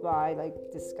appalled by, like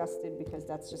disgusted, because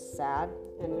that's just sad.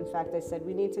 And in fact, I said,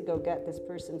 we need to go get this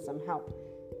person some help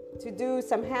to do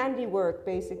some handiwork.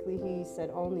 Basically, he said,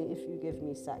 only if you give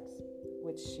me sex,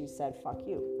 which she said, fuck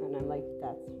you. And I'm like,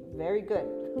 that's very good.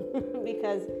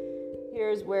 Because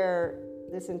here's where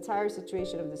this entire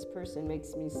situation of this person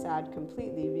makes me sad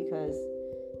completely, because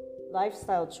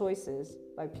lifestyle choices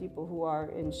by people who are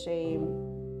in shame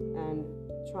and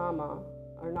trauma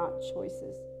are not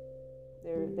choices.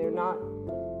 They're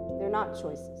not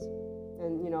choices.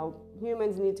 And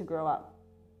humans need to grow up.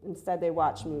 Instead, they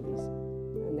watch movies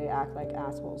and they act like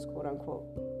assholes, quote unquote.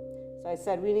 So I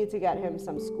said, we need to get him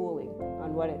some schooling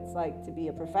on what it's like to be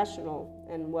a professional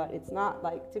and what it's not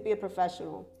like to be a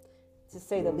professional, to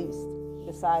say the least,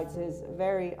 besides his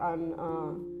very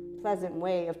unpleasant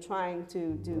way of trying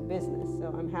to do business.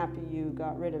 So I'm happy you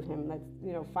got rid of him. Let's,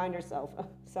 find yourself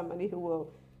somebody who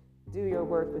will do your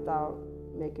work without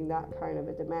making that kind of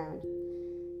a demand.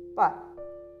 But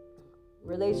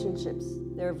relationships,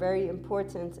 they're very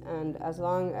important, and as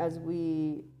long as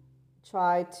we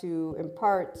try to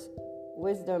impart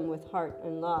wisdom with heart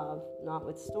and love, not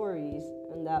with stories,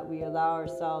 and that we allow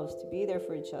ourselves to be there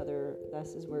for each other,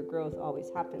 this is where growth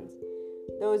always happens.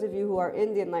 those of you who are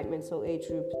in the Enlightenment Soul Age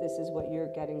group, this is what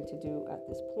you're getting to do at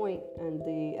this point. And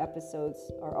the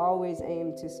episodes are always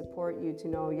aimed to support you to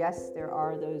know, yes, there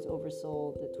are those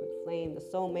oversoul, the twin flame, the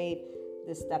soulmate,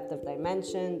 this depth of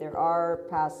dimension. There are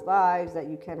past lives that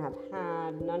you can have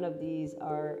had. None of these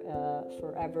are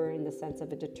forever in the sense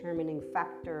of a determining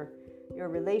factor. Your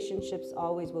relationships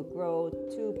always will grow.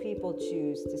 Two people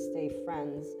choose to stay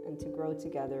friends and to grow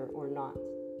together or not.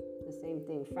 The same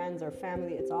thing, friends or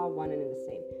family, it's all one and the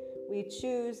same. We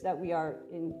choose that we are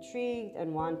intrigued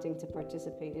and wanting to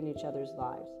participate in each other's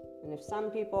lives. And if some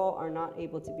people are not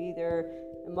able to be there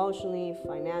emotionally,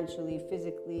 financially,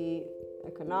 physically,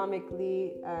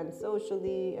 economically, and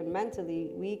socially and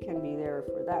mentally, we can be there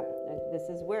for them. And this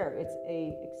is where it's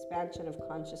a expansion of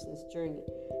consciousness journey.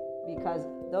 Because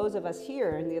those of us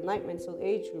here in the Enlightenment Soul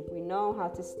Age group, we know how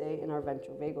to stay in our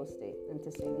ventral vagal state and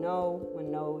to say no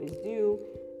when no is due,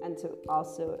 and to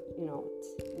also,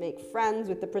 make friends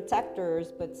with the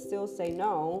protectors, but still say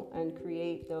no and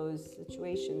create those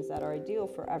situations that are ideal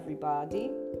for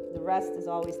everybody. The rest is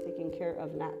always taken care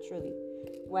of naturally.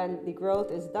 When the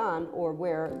growth is done, or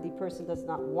where the person does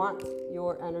not want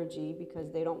your energy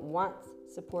because they don't want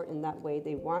support in that way,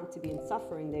 they want to be in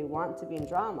suffering, they want to be in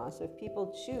drama. So if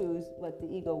people choose what the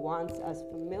ego wants as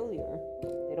familiar,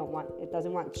 it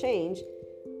doesn't want change,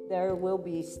 there will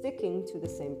be sticking to the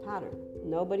same pattern.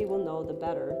 Nobody will know the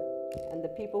better, and the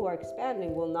people who are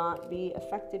expanding will not be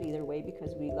affected either way,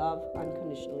 because we love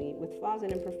unconditionally with flaws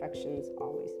and imperfections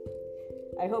always.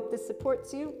 I hope this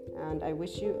supports you, and I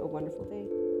wish you a wonderful day.